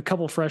we have a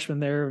couple freshmen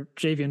there,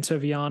 Javian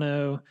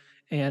Toviano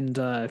and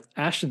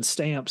Ashton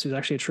Stamps, who's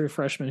actually a true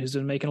freshman who's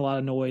been making a lot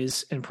of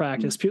noise in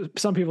practice.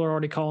 Some people are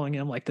already calling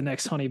him like the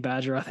next Honey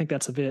Badger. I think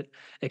that's a bit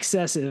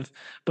excessive,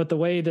 but the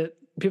way that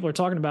people are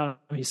talking about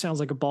him, he sounds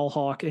like a ball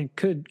hawk and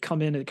could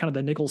come in at kind of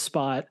the nickel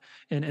spot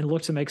and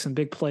look to make some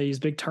big plays,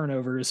 big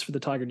turnovers for the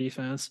Tiger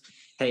defense.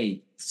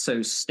 Hey,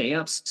 so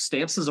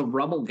Stamps is a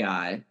Rummel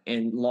guy,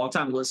 and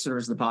longtime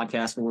listeners of the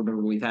podcast will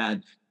remember we've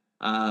had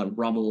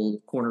Rummel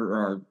corner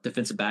or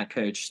defensive back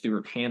coach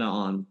Stuart Hanna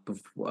on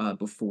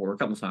before a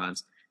couple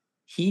times.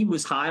 He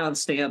was high on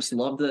Stamps,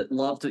 loved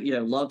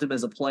him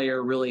as a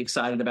player, really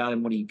excited about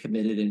him when he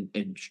committed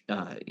and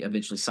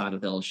eventually signed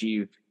with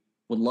LSU.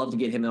 Would love to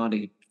get him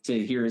on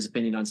to hear his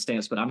opinion on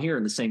Stamps, but I'm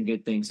hearing the same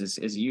good things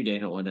as you,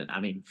 Daniel. And I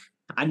mean,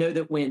 I know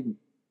that when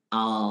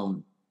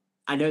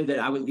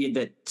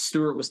that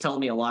Stuart was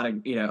telling me a lot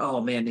of, oh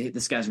man,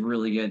 this guy's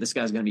really good. This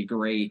guy's going to be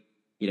great.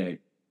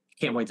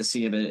 Can't wait to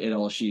see him at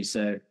LSU.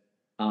 So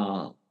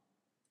I'm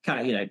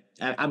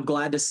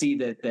glad to see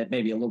that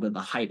maybe a little bit of the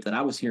hype that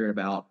I was hearing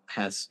about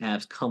has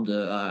come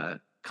to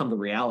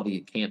reality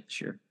at camp this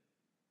year.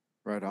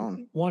 Right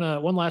on.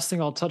 One last thing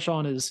I'll touch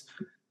on is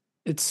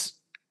it's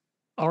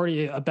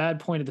already a bad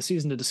point of the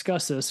season to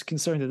discuss this,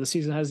 considering that the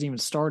season hasn't even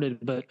started,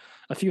 but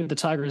a few of the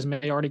Tigers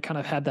may already kind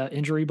of had that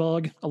injury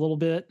bug a little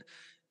bit.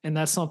 And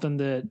that's something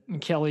that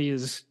Kelly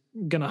is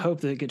gonna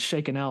hope that it gets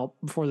shaken out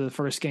before the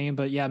first game.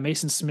 But yeah,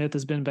 Mason Smith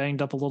has been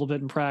banged up a little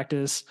bit in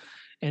practice,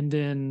 and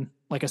then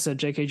like I said,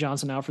 J.K.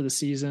 Johnson out for the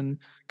season.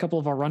 A couple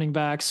of our running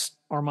backs,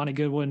 Armani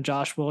Goodwin,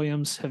 Josh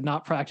Williams, have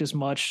not practiced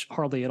much,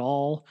 hardly at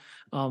all,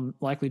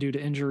 likely due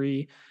to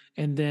injury.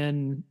 And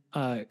then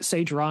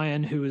Sage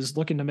Ryan, who is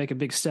looking to make a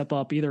big step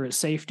up either at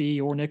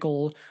safety or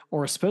nickel,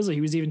 or supposedly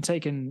he was even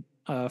taking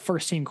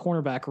first team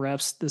cornerback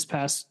reps this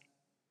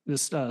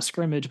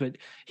scrimmage, but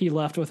he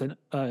left with an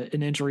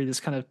injury that's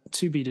kind of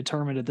to be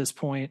determined at this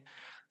point.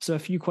 So a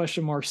few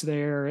question marks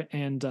there,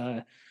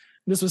 and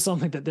this was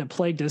something that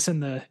plagued us in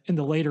the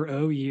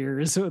later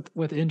years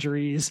with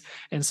injuries,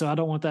 and so I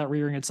don't want that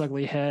rearing its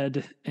ugly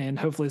head. And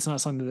hopefully, it's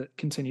not something that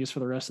continues for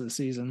the rest of the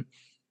season.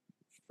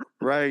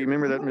 Right. You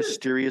remember that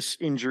mysterious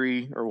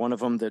injury, or one of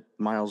them that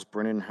Miles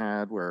Brennan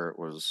had, where it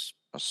was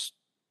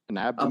an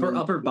abdomen,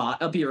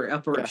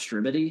 upper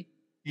extremity.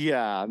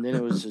 Yeah, and then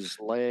it was his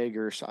leg,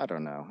 or I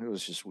don't know. It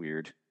was just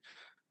weird.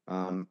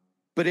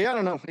 But yeah,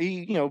 I don't know.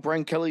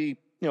 Brian Kelly.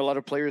 A lot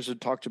of players have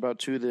talked about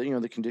too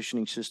the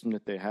conditioning system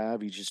that they have.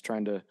 He's just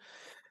trying to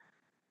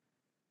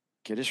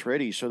get us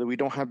ready so that we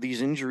don't have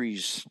these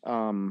injuries.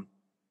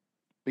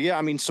 But yeah,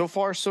 I mean, so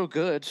far so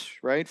good,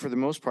 right? For the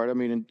most part. I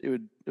mean,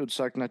 it would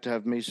suck not to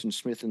have Mason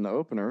Smith in the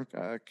opener,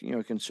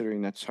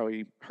 considering that's how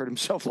he hurt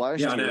himself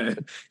last year.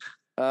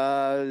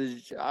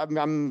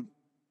 I'm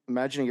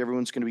imagining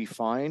everyone's going to be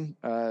fine.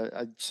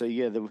 I'd say,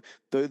 yeah,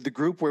 the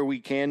group where we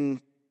can,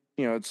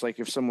 it's like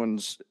if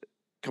someone's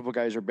a couple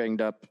guys are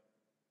banged up,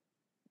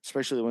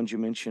 especially the ones you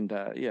mentioned.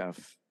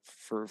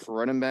 For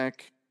running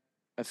back,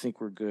 I think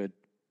we're good.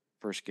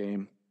 First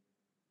game,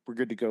 we're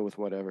good to go with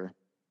whatever.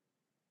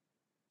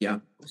 Yeah,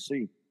 we'll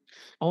see.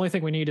 Only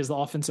thing we need is the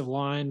offensive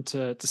line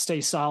to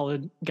stay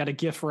solid. Got to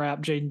gift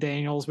wrap Jaden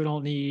Daniels. We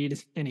don't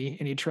need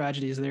any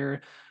tragedies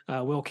there.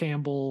 Will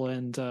Campbell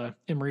and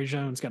Emory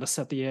Jones got to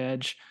set the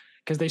edge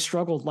because they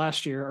struggled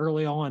last year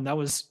early on. That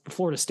was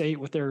Florida State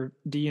with their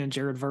DN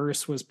Jared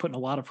Verse was putting a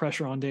lot of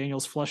pressure on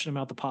Daniels, flushing him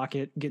out the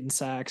pocket, getting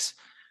sacks.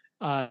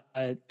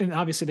 And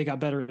obviously they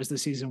got better as the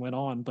season went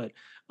on, but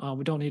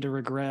we don't need to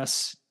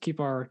regress. Keep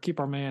our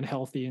man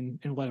healthy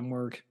and let him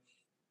work.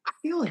 I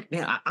feel like,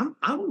 man,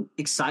 I'm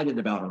excited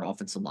about our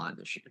offensive line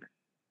this year.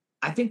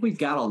 I think we've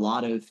got a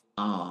lot of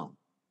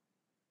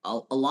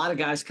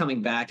guys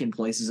coming back in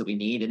places that we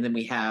need, and then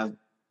we have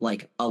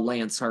like a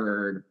Lance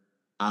Hurd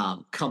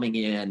coming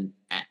in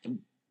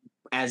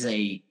as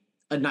a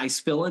nice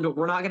fill-in,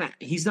 but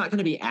he's not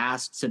gonna be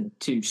asked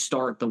to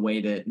start the way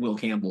that Will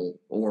Campbell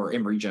or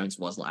Emory Jones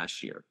was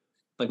last year.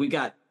 Like, we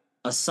got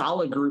a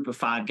solid group of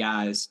 5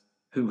 guys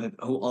who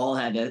all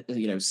had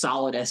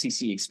solid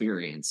SEC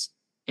experience.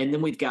 And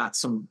then we've got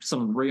some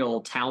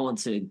real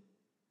talented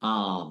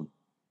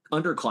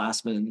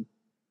underclassmen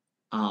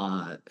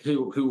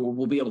who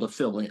will be able to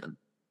fill in.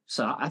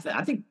 So I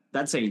think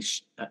that's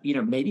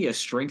maybe a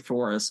strength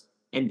for us.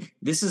 And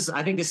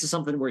I think this is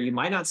something where you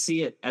might not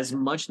see it as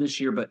much this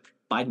year, but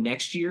by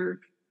next year,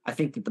 I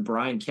think that the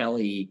Brian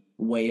Kelly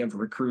way of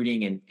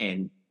recruiting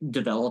and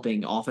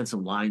developing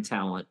offensive line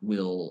talent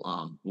will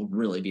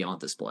really be on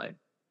display.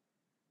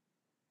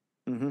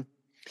 Mm-hmm.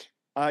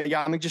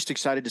 I'm just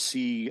excited to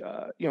see,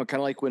 kind of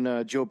like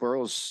when Joe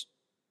Burrows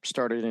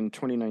started in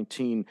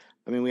 2019.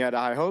 I mean, we had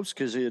high hopes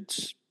because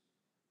it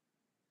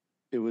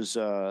was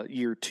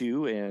year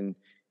 2, and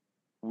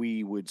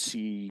we would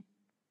see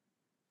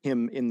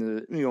him in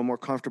the more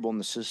comfortable in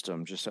the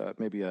system, just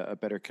maybe a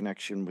better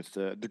connection with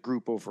the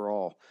group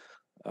overall.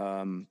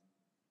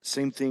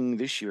 Same thing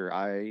this year.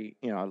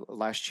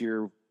 Last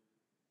year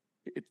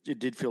it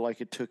did feel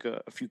like it took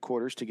a few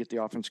quarters to get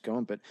the offense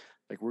going, but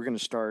like we're going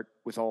to start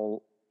with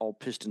all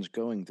pistons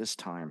going this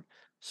time.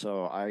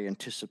 So I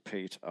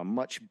anticipate a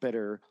much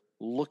better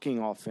looking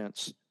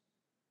offense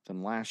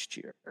than last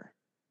year,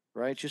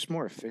 right? Just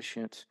more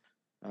efficient.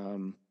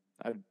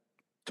 I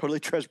totally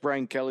trust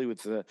Brian Kelly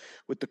with the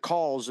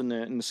calls and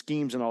the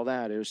schemes and all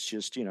that. It was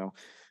just,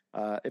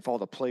 if all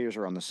the players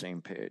are on the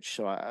same page.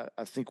 So I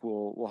think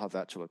we'll have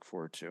that to look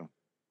forward to.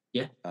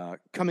 Yeah.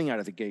 Coming out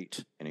of the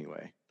gate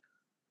anyway.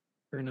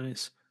 Very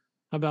nice.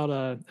 How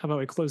about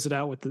we close it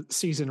out with the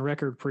season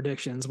record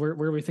predictions? Where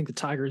do we think the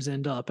Tigers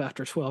end up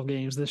after 12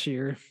 games this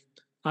year?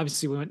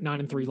 Obviously, we went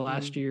 9-3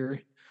 last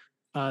year.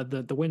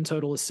 The win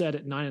total is set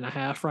at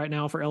 9.5 right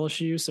now for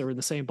LSU, so we're in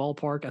the same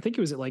ballpark. I think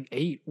it was at like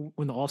 8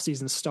 when the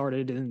offseason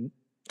started, and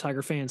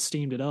Tiger fans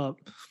steamed it up.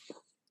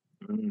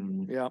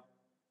 Yeah.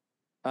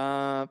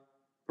 For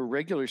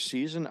regular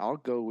season, I'll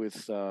go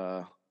with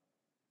let's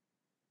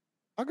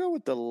go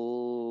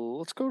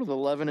to the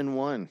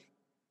 11-1.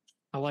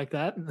 I like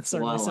that. It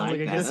certainly sounds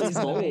like a good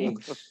season to me.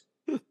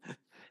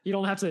 You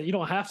don't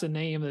have to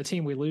name the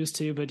team we lose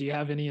to, but do you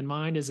have any in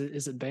mind? Is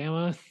it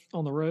Bama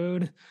on the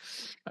road?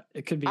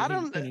 It could be. I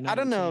don't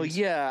know. Teams.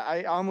 Yeah,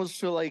 I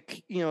almost feel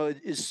like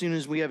as soon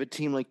as we have a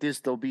team like this,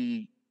 there'll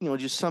be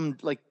just some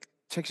like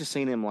Texas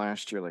A&M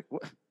last year. Like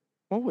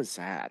what was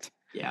that?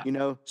 Yeah.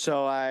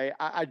 So I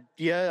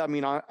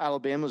mean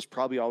Alabama's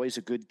probably always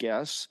a good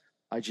guess.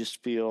 I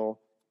just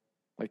feel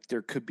like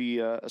there could be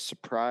a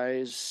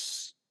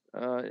surprise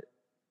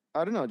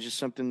I don't know, just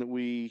something that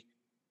we,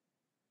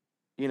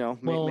 may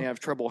Well, have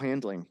trouble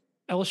handling.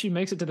 LSU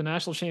makes it to the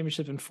national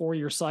championship in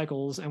 4-year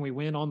cycles, and we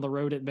win on the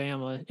road at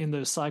Bama in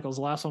those cycles.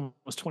 The last one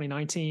was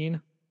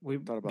 2019. We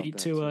beat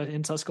Tua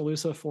in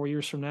Tuscaloosa 4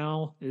 years from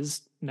now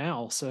is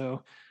now.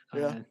 So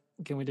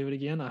can we do it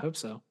again? I hope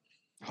so.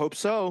 Hope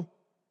so.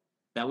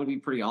 That would be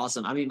pretty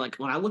awesome. I mean, like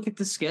when I look at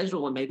the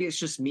schedule, and maybe it's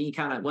just me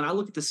when I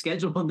look at the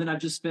schedule and then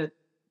I've just spent,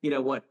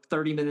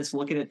 30 minutes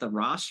looking at the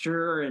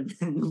roster and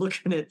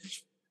looking at,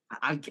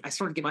 I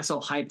sort of get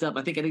myself hyped up.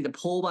 I think I need to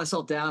pull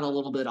myself down a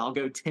little bit. I'll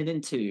go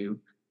 10-2.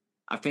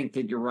 I think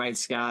that you're right,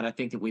 Scott. I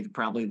think that we'd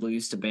probably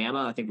lose to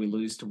Bama. I think we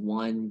lose to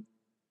one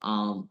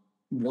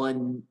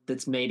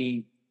that's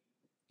maybe,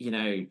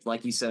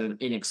 like you said, an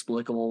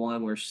inexplicable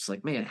one where it's just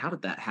like, man, how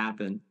did that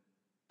happen?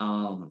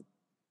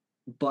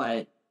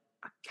 But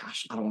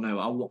gosh, I don't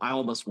know. I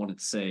almost wanted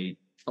to say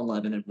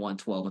 11-1,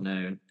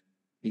 12-0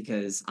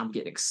 because I'm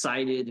getting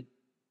excited.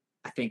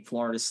 I think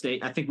Florida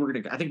State. I think we're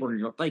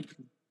gonna like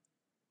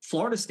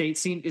Florida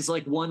State is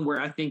like one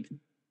where I think.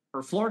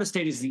 Or Florida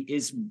State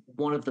is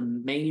one of the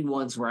main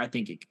ones where I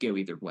think it could go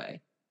either way.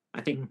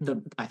 I think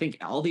I think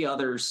all the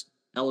others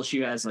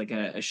LSU has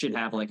should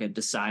have like a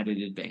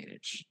decided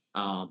advantage,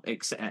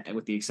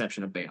 with the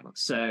exception of Bama.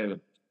 So,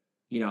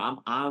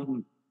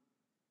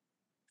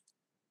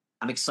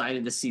 I'm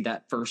excited to see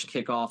that first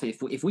kickoff.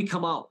 If we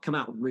come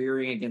out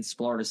rearing against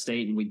Florida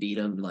State and we beat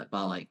them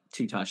by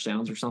 2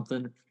 touchdowns or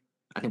something,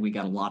 I think we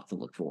got a lot to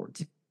look forward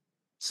to.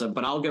 So,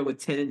 but I'll go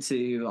with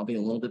 10-2. I'll be a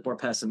little bit more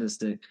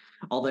pessimistic.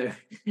 Although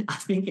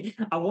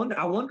I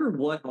wonder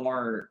what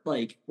our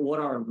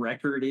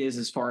record is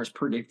as far as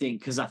predicting,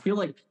 because I feel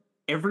like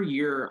every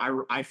year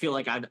I feel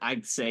like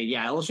I'd say,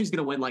 yeah, LSU's going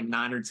to win like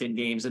 9 or 10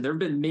 games, and there have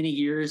been many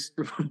years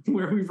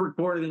where we've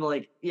recorded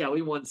and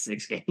we won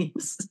 6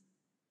 games.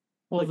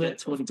 Well, that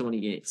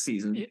 2020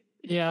 season.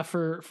 Yeah,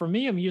 for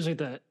me, I'm usually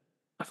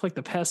I feel like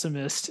the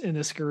pessimist in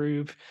this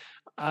group.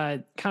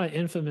 I kind of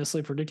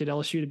infamously predicted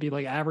LSU to be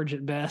like average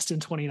at best in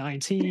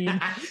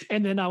 2019.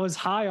 And then I was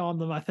high on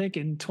them, I think,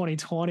 in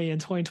 2020 and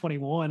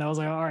 2021. I was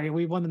like, all right,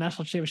 we won the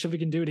national championship. We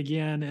can do it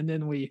again. And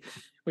then we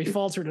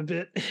faltered a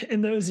bit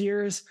in those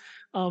years.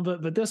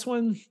 But this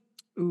one,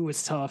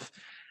 it's tough.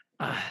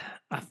 I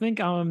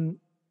think I'm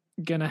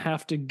going to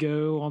have to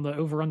go on the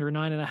over under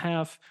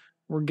 9.5.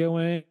 We're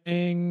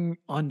going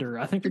under.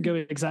 I think we're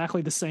going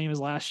exactly the same as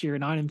last year,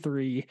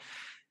 9-3.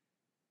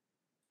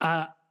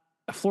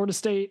 Florida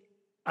State,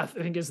 I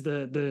think, is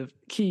the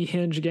key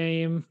hinge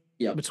game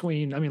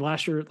between,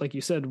 last year, like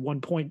you said,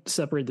 1 point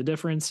separated the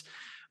difference.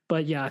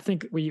 But yeah, I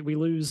think we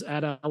lose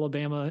at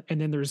Alabama, and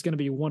then there's going to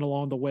be one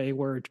along the way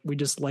where we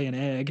just lay an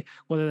egg,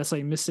 whether that's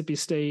like Mississippi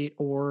State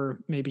or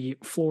maybe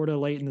Florida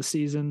late in the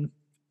season.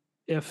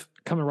 If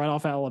coming right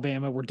off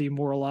Alabama, we're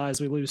demoralized,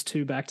 we lose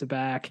 2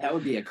 back-to-back. That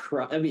would be a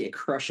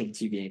crushing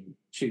two game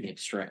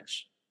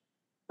stretch.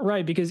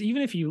 Right, because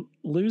even if you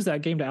lose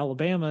that game to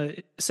Alabama,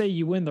 say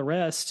you win the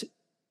rest,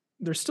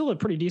 there's still a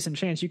pretty decent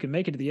chance you can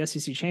make it to the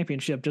SEC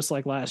championship, just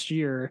like last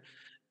year,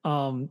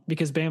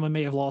 because Bama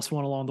may have lost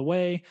one along the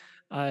way.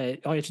 All you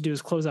have to do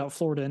is close out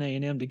Florida and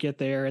A&M to get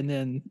there, and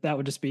then that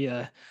would just be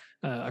a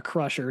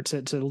crusher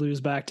to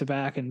lose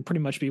back-to-back and pretty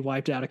much be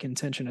wiped out of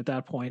contention at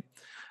that point.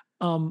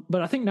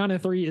 But I think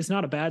 9-3 is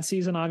not a bad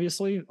season,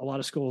 obviously. A lot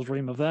of schools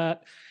dream of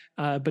that.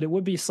 But it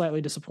would be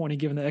slightly disappointing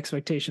given the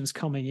expectations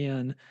coming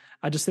in.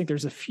 I just think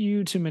there's a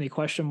few too many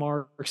question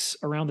marks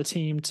around the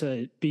team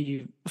to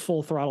be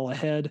full throttle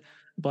ahead.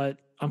 But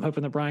I'm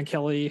hoping that Brian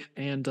Kelly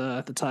and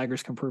the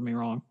Tigers can prove me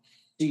wrong.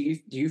 Do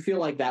you feel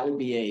like that would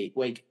be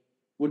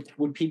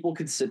would people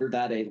consider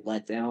that a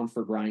letdown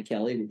for Brian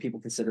Kelly? Would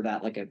people consider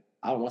that like I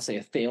don't want to say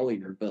a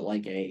failure, but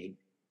like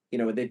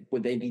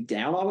would they be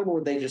down on him, or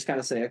would they just kind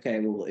of say, okay,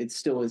 well, it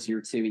still is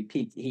year 2. He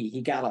peaked.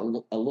 He got a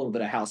little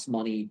bit of house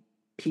money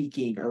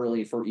peaking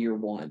early for year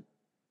 1.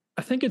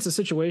 I think it's a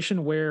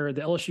situation where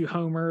the LSU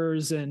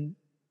homers and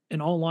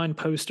online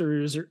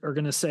posters are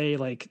going to say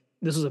like,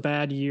 this was a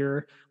bad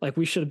year. Like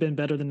we should have been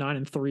better than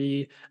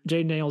 9-3.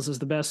 Jay Nails is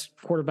the best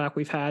quarterback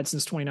we've had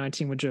since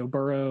 2019 with Joe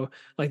Burrow.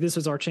 Like this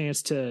is our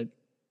chance to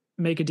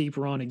make a deep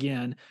run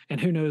again. And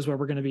who knows where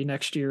we're going to be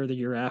next year or the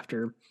year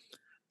after.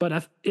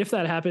 But if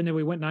that happened and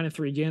we went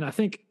 9-3 again, I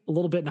think a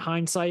little bit in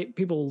hindsight,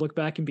 people will look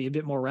back and be a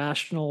bit more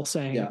rational,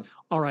 saying,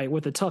 all right,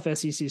 with a tough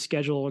SEC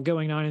schedule,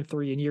 going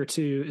 9-3 in year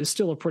 2 is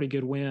still a pretty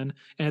good win.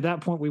 And at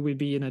that point, we would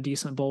be in a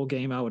decent bowl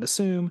game, I would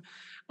assume.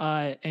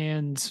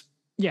 And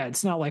yeah,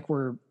 it's not like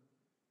we're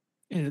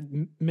in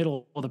the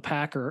middle of the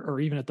pack or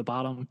even at the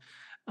bottom.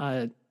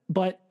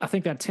 But I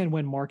think that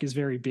 10-win mark is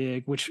very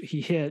big, which he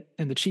hit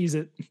in the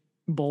Cheez-It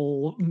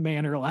Bowl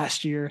manner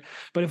last year.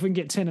 But if we can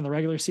get 10 in the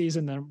regular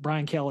season, then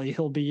Brian Kelly,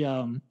 he'll be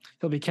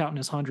counting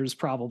his hundreds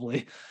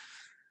probably.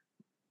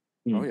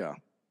 Oh yeah,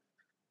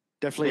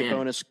 definitely. A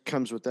bonus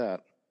comes with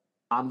that.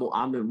 I'm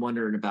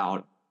wondering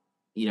about,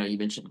 you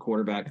mentioned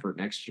quarterback for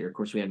next year. Of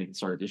course, we haven't even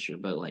started this year,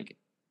 but like,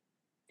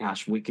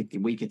 gosh, we could.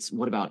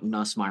 What about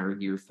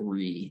Nussmeier year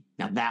 3?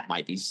 Now that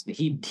might be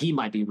he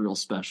might be real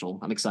special.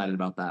 I'm excited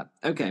about that.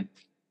 Okay,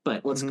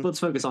 But let's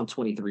focus on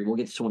 23. We'll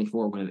get to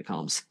 24 when it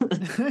comes.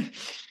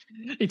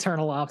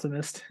 Eternal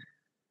optimist.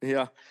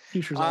 Yeah.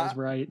 Future's always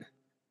bright.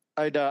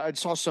 I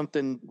saw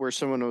something where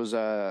someone was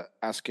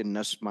asking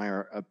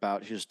Nussmeier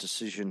about his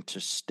decision to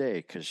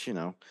stay because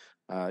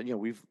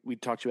we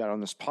talked about it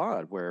on this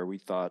pod where we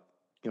thought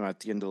at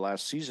the end of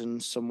last season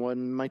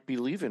someone might be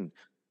leaving.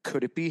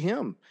 Could it be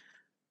him?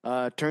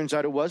 Turns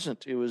out it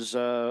wasn't. It was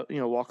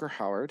Walker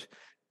Howard,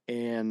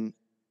 and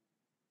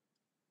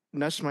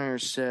Nussmeier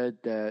said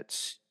that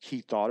he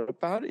thought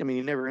about it. I mean,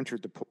 he never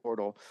entered the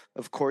portal.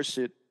 Of course,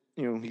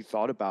 he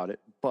thought about it,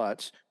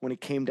 but when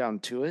it came down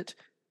to it.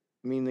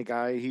 I mean, the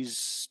guy,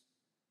 he's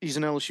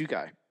an LSU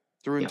guy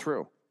through and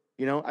through.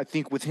 I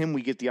think with him,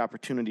 we get the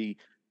opportunity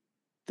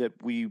that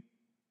we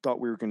thought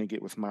we were going to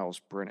get with Miles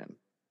Brennan,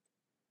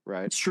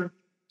 right? It's true.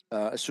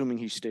 Assuming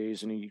he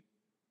stays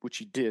which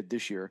he did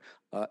this year,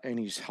 and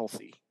he's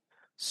healthy.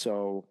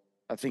 So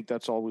I think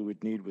that's all we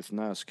would need with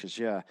Nuss because,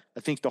 I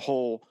think the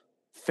whole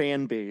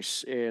fan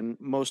base and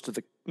most of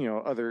the,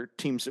 other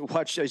teams that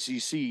watch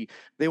SEC,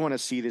 they want to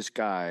see this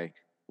guy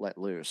let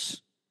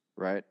loose,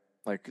 right?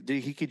 Like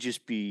he could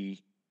just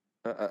be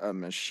a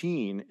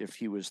machine if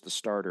he was the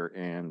starter,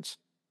 and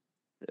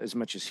as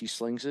much as he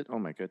slings it, oh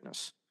my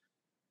goodness,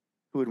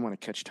 who would want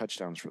to catch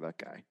touchdowns for that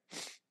guy?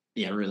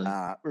 Yeah, really.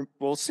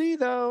 We'll see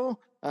though.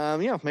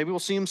 Maybe we'll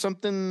see him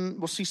something.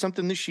 We'll see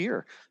something this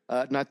year.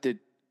 Not that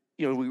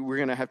we're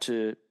gonna have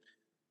to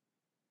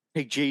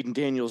take Jaden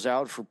Daniels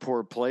out for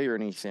poor play or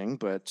anything,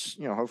 but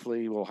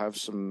hopefully we'll have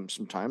some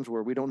times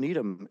where we don't need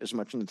him as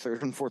much in the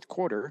third and fourth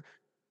quarter,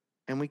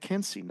 and we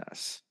can see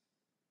Nuss.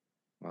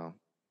 Well,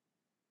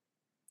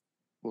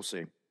 we'll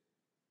see.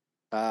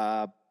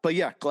 But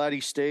yeah, glad he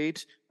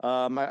stayed.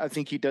 I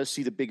think he does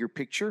see the bigger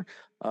picture.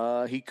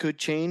 He could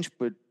change,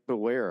 but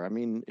where? I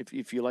mean,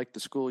 if you like the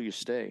school, you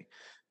stay.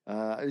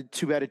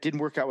 Too bad it didn't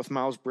work out with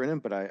Miles Brennan,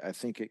 but I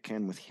think it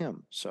can with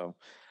him. So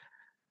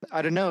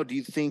I don't know. Do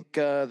you think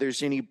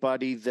there's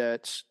anybody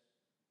that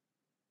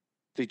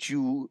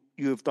you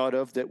have thought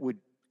of that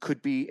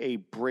could be a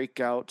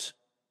breakout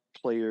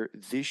player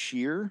this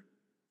year?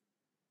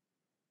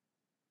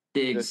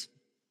 Diggs.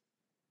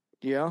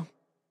 Yeah.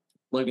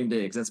 Logan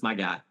Diggs, that's my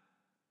guy.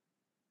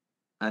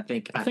 I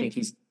think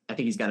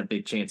he's got a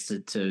big chance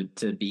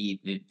to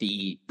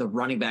be the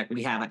running back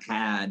we haven't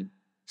had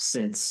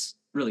since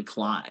really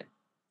Clyde.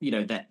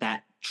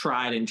 That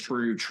tried and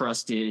true,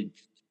 trusted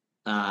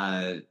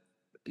every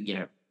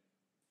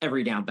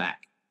down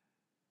back.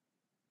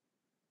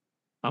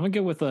 I'm gonna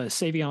go with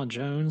Savion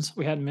Jones.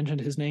 We hadn't mentioned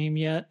his name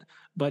yet,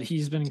 but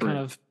he's been kind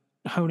of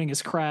honing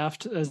his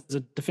craft as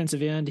a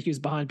defensive end. He was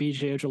behind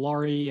BJ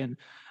Ojolari and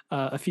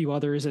a few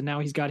others, and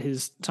now he's got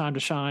his time to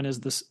shine as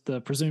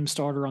the presumed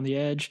starter on the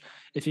edge.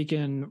 If he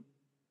can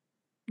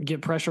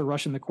get pressure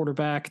rushing the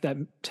quarterback, that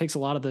takes a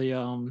lot of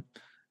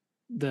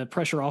the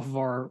pressure off of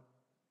our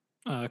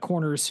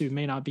corners who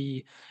may not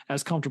be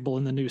as comfortable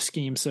in the new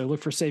scheme. So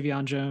look for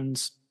Savion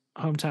Jones,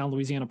 hometown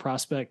Louisiana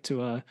prospect,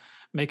 to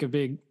make a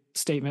big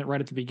statement right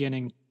at the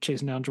beginning,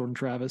 chasing down Jordan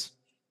Travis.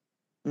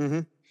 Mm-hmm.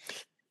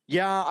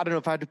 Yeah, I don't know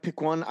if I had to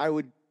pick one. I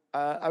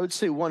would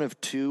say one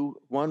of two.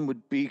 One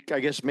would be, I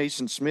guess,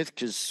 Mason Smith,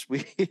 because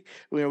we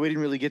didn't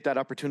really get that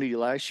opportunity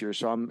last year,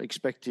 so I'm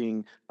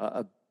expecting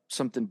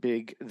something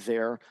big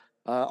there.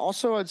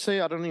 Also, I'd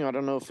say I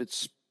don't know if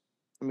it's.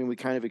 I mean, we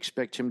kind of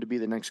expect him to be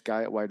the next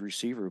guy at wide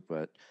receiver,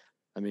 but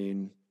I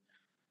mean,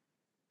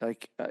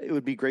 it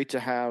would be great to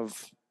have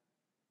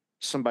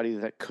somebody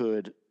that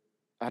could.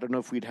 I don't know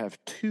if we'd have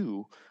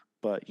two,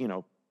 but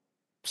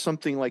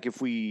something like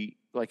if we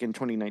in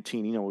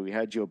 2019, we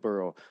had Joe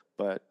Burrow,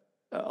 but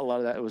a lot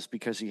of that was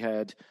because he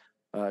had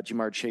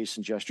Jamar Chase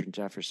and Justin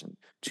Jefferson,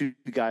 two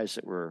guys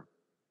that were,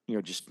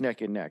 just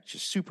neck and neck,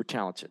 just super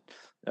talented.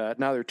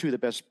 Now they're two of the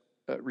best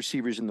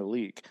receivers in the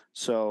league.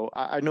 So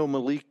I know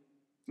Malik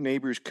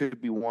Neighbors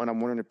could be one. I'm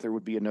wondering if there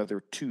would be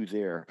another two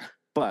there,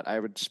 but I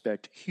would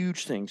expect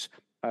huge things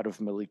out of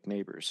Malik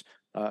Neighbors.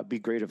 It'd be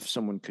great if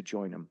someone could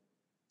join him.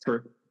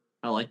 Sure.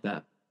 I like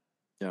that.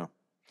 Yeah.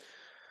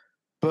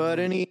 But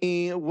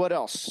what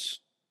else?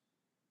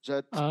 Is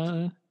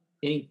that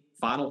any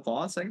final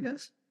thoughts, I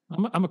guess?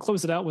 I'm gonna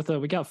close it out with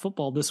we got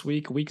football this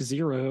week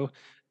 0.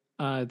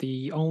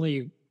 The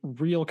only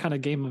real kind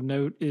of game of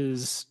note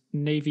is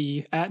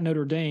Navy at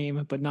Notre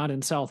Dame, but not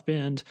in South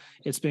Bend.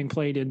 It's being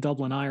played in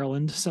Dublin,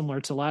 Ireland,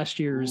 similar to last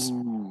year's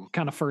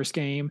kind of first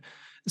game.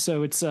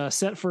 So it's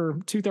set for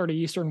 2:30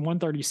 Eastern,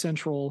 1:30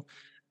 Central.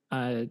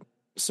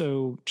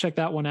 So check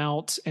that one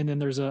out. And then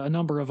there's a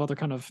number of other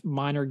kind of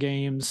minor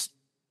games.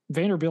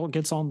 Vanderbilt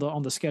gets on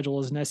the schedule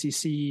as an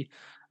SEC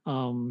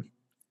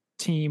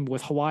team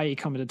with Hawaii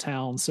coming to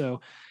town. So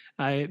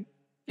it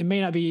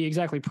may not be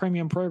exactly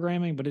premium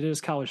programming, but it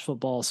is college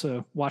football.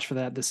 So watch for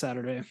that this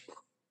Saturday.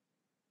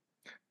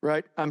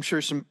 Right. I'm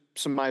sure some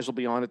eyes will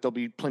be on it. There'll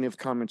be plenty of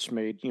comments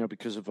made,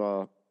 because of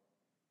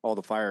all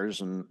the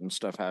fires and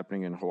stuff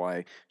happening in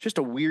Hawaii. Just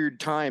a weird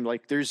time.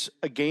 Like there's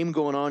a game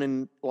going on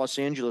in Los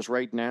Angeles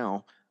right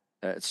now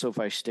at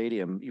SoFi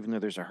Stadium, even though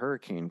there's a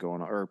hurricane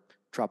going on, or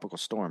tropical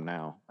storm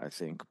now, I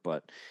think.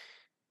 But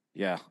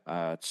Yeah,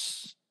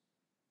 it's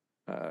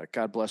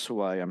God bless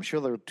Hawaii. I'm sure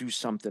they'll do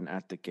something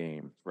at the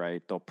game,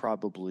 right? They'll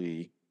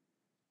probably,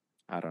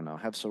 I don't know,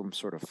 have some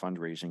sort of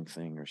fundraising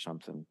thing or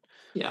something.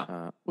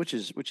 Yeah. Which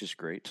is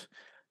great.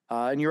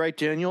 And you're right,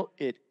 Daniel.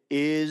 It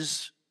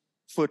is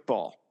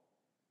football.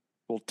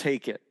 We'll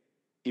take it,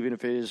 even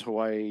if it is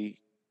Hawaii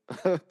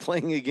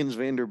playing against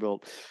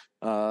Vanderbilt.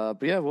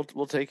 But yeah,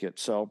 we'll take it.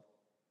 So,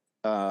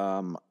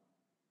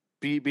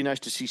 be nice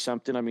to see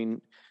something. I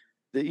mean,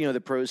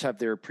 the pros have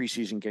their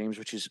preseason games,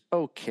 which is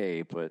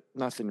okay, but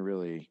nothing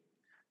really.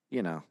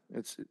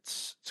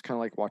 It's kind of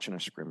like watching a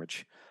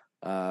scrimmage.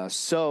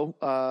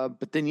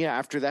 But then yeah,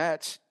 after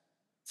that,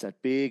 it's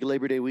that big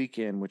Labor Day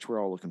weekend, which we're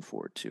all looking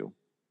forward to.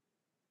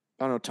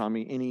 I don't know,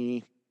 Tommy.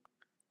 Any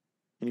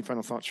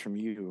final thoughts from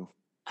you?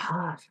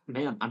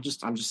 Man, I'm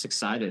just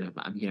excited.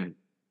 I'm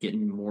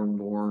getting more and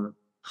more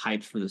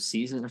hyped for the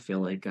season. I feel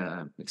like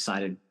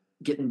excited,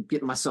 getting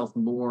myself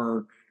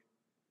more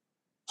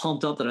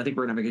pumped up that I think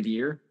we're gonna have a good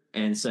year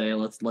and say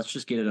let's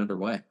just get it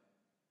underway.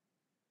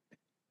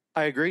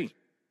 I agree.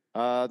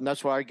 And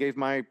that's why I gave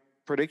my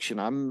prediction.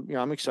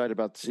 I'm excited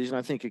about the season.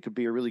 I think it could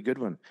be a really good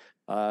one.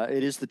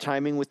 It is the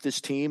timing with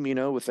this team,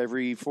 with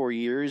every 4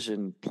 years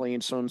and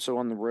playing so and so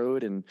on the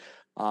road, and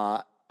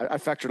I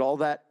factored all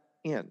that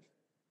in,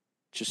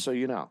 just so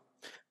you know.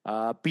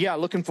 But yeah,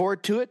 looking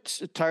forward to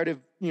it. Tired of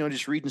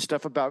just reading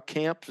stuff about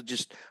camp.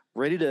 Just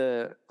ready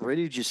to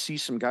just see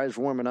some guys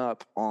warming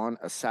up on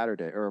a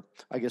Saturday, or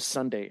I guess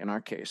Sunday in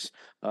our case,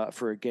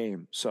 for a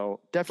game.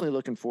 So definitely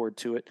looking forward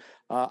to it.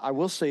 I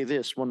will say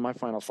this: one of my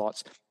final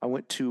thoughts. I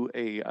went to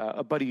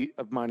a buddy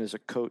of mine as a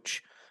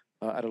coach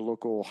at a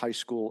local high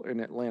school in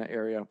Atlanta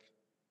area,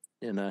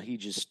 and he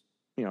just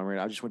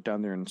I just went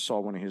down there and saw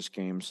one of his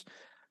games,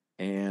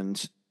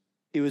 and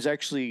it was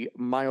actually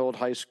my old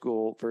high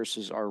school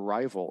versus our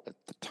rival at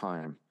the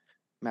time,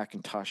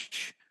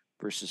 McIntosh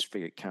versus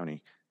Fayette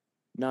County.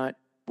 Not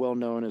well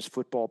known as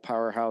football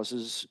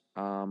powerhouses,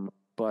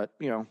 but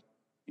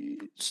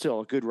still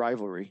a good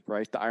rivalry,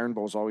 right? The Iron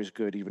Bowl is always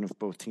good, even if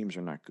both teams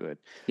are not good.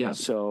 Yeah.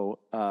 So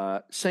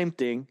same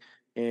thing,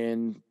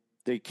 and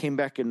they came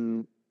back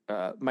and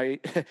my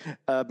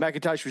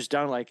McIntosh was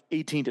down like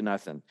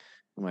 18-0.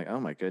 I'm like, oh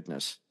my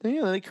goodness.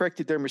 They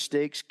corrected their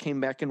mistakes,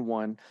 came back and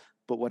won.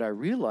 But what I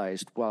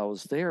realized while I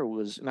was there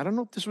was, and I don't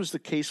know if this was the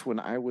case when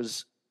I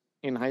was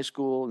in high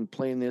school and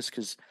playing this,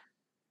 because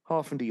how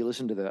often do you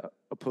listen to the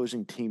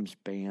opposing team's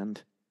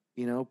band?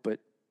 But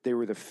they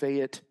were the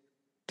Fayette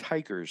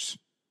Tigers,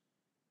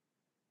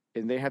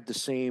 and they have the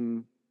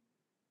same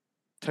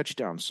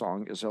touchdown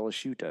song as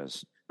LSU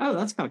does. Oh,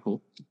 that's kind of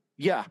cool.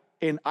 Yeah,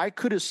 and I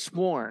could have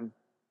sworn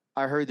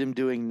I heard them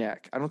doing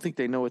neck. I don't think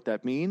they know what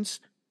that means.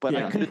 But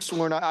yeah. I could have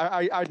sworn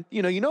I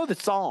you know the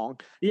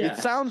song. Yeah. It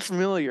sounds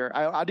familiar.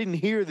 I didn't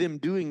hear them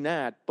doing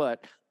that,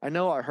 but I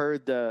know I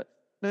heard the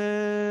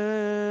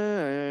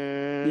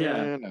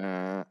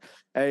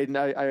and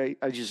I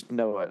just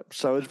know it.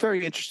 So it's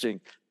very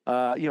interesting.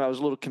 I was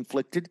a little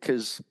conflicted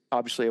because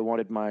obviously I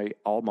wanted my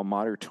alma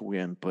mater to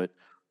win, but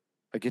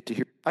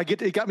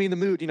it got me in the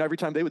mood. Every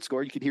time they would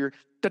score, you could hear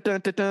da da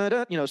da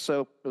da da.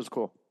 So it was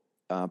cool.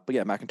 But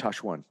yeah,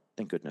 McIntosh won.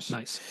 Thank goodness.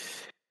 Nice.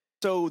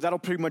 So that'll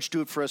pretty much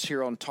do it for us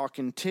here on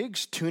Talkin'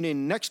 Tigs. Tune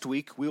in next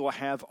week. We will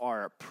have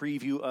our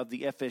preview of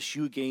the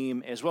FSU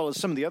game as well as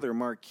some of the other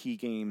marquee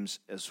games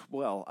as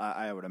well.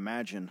 I would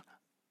imagine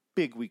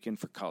big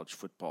weekend for college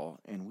football,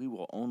 and we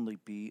will only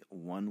be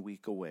 1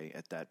 week away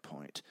at that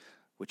point,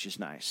 which is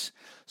nice.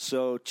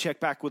 So check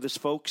back with us,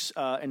 folks.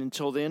 And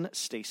until then,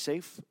 stay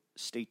safe,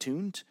 stay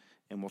tuned,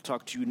 and we'll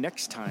talk to you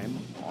next time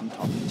on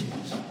Talkin'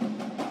 Tigs.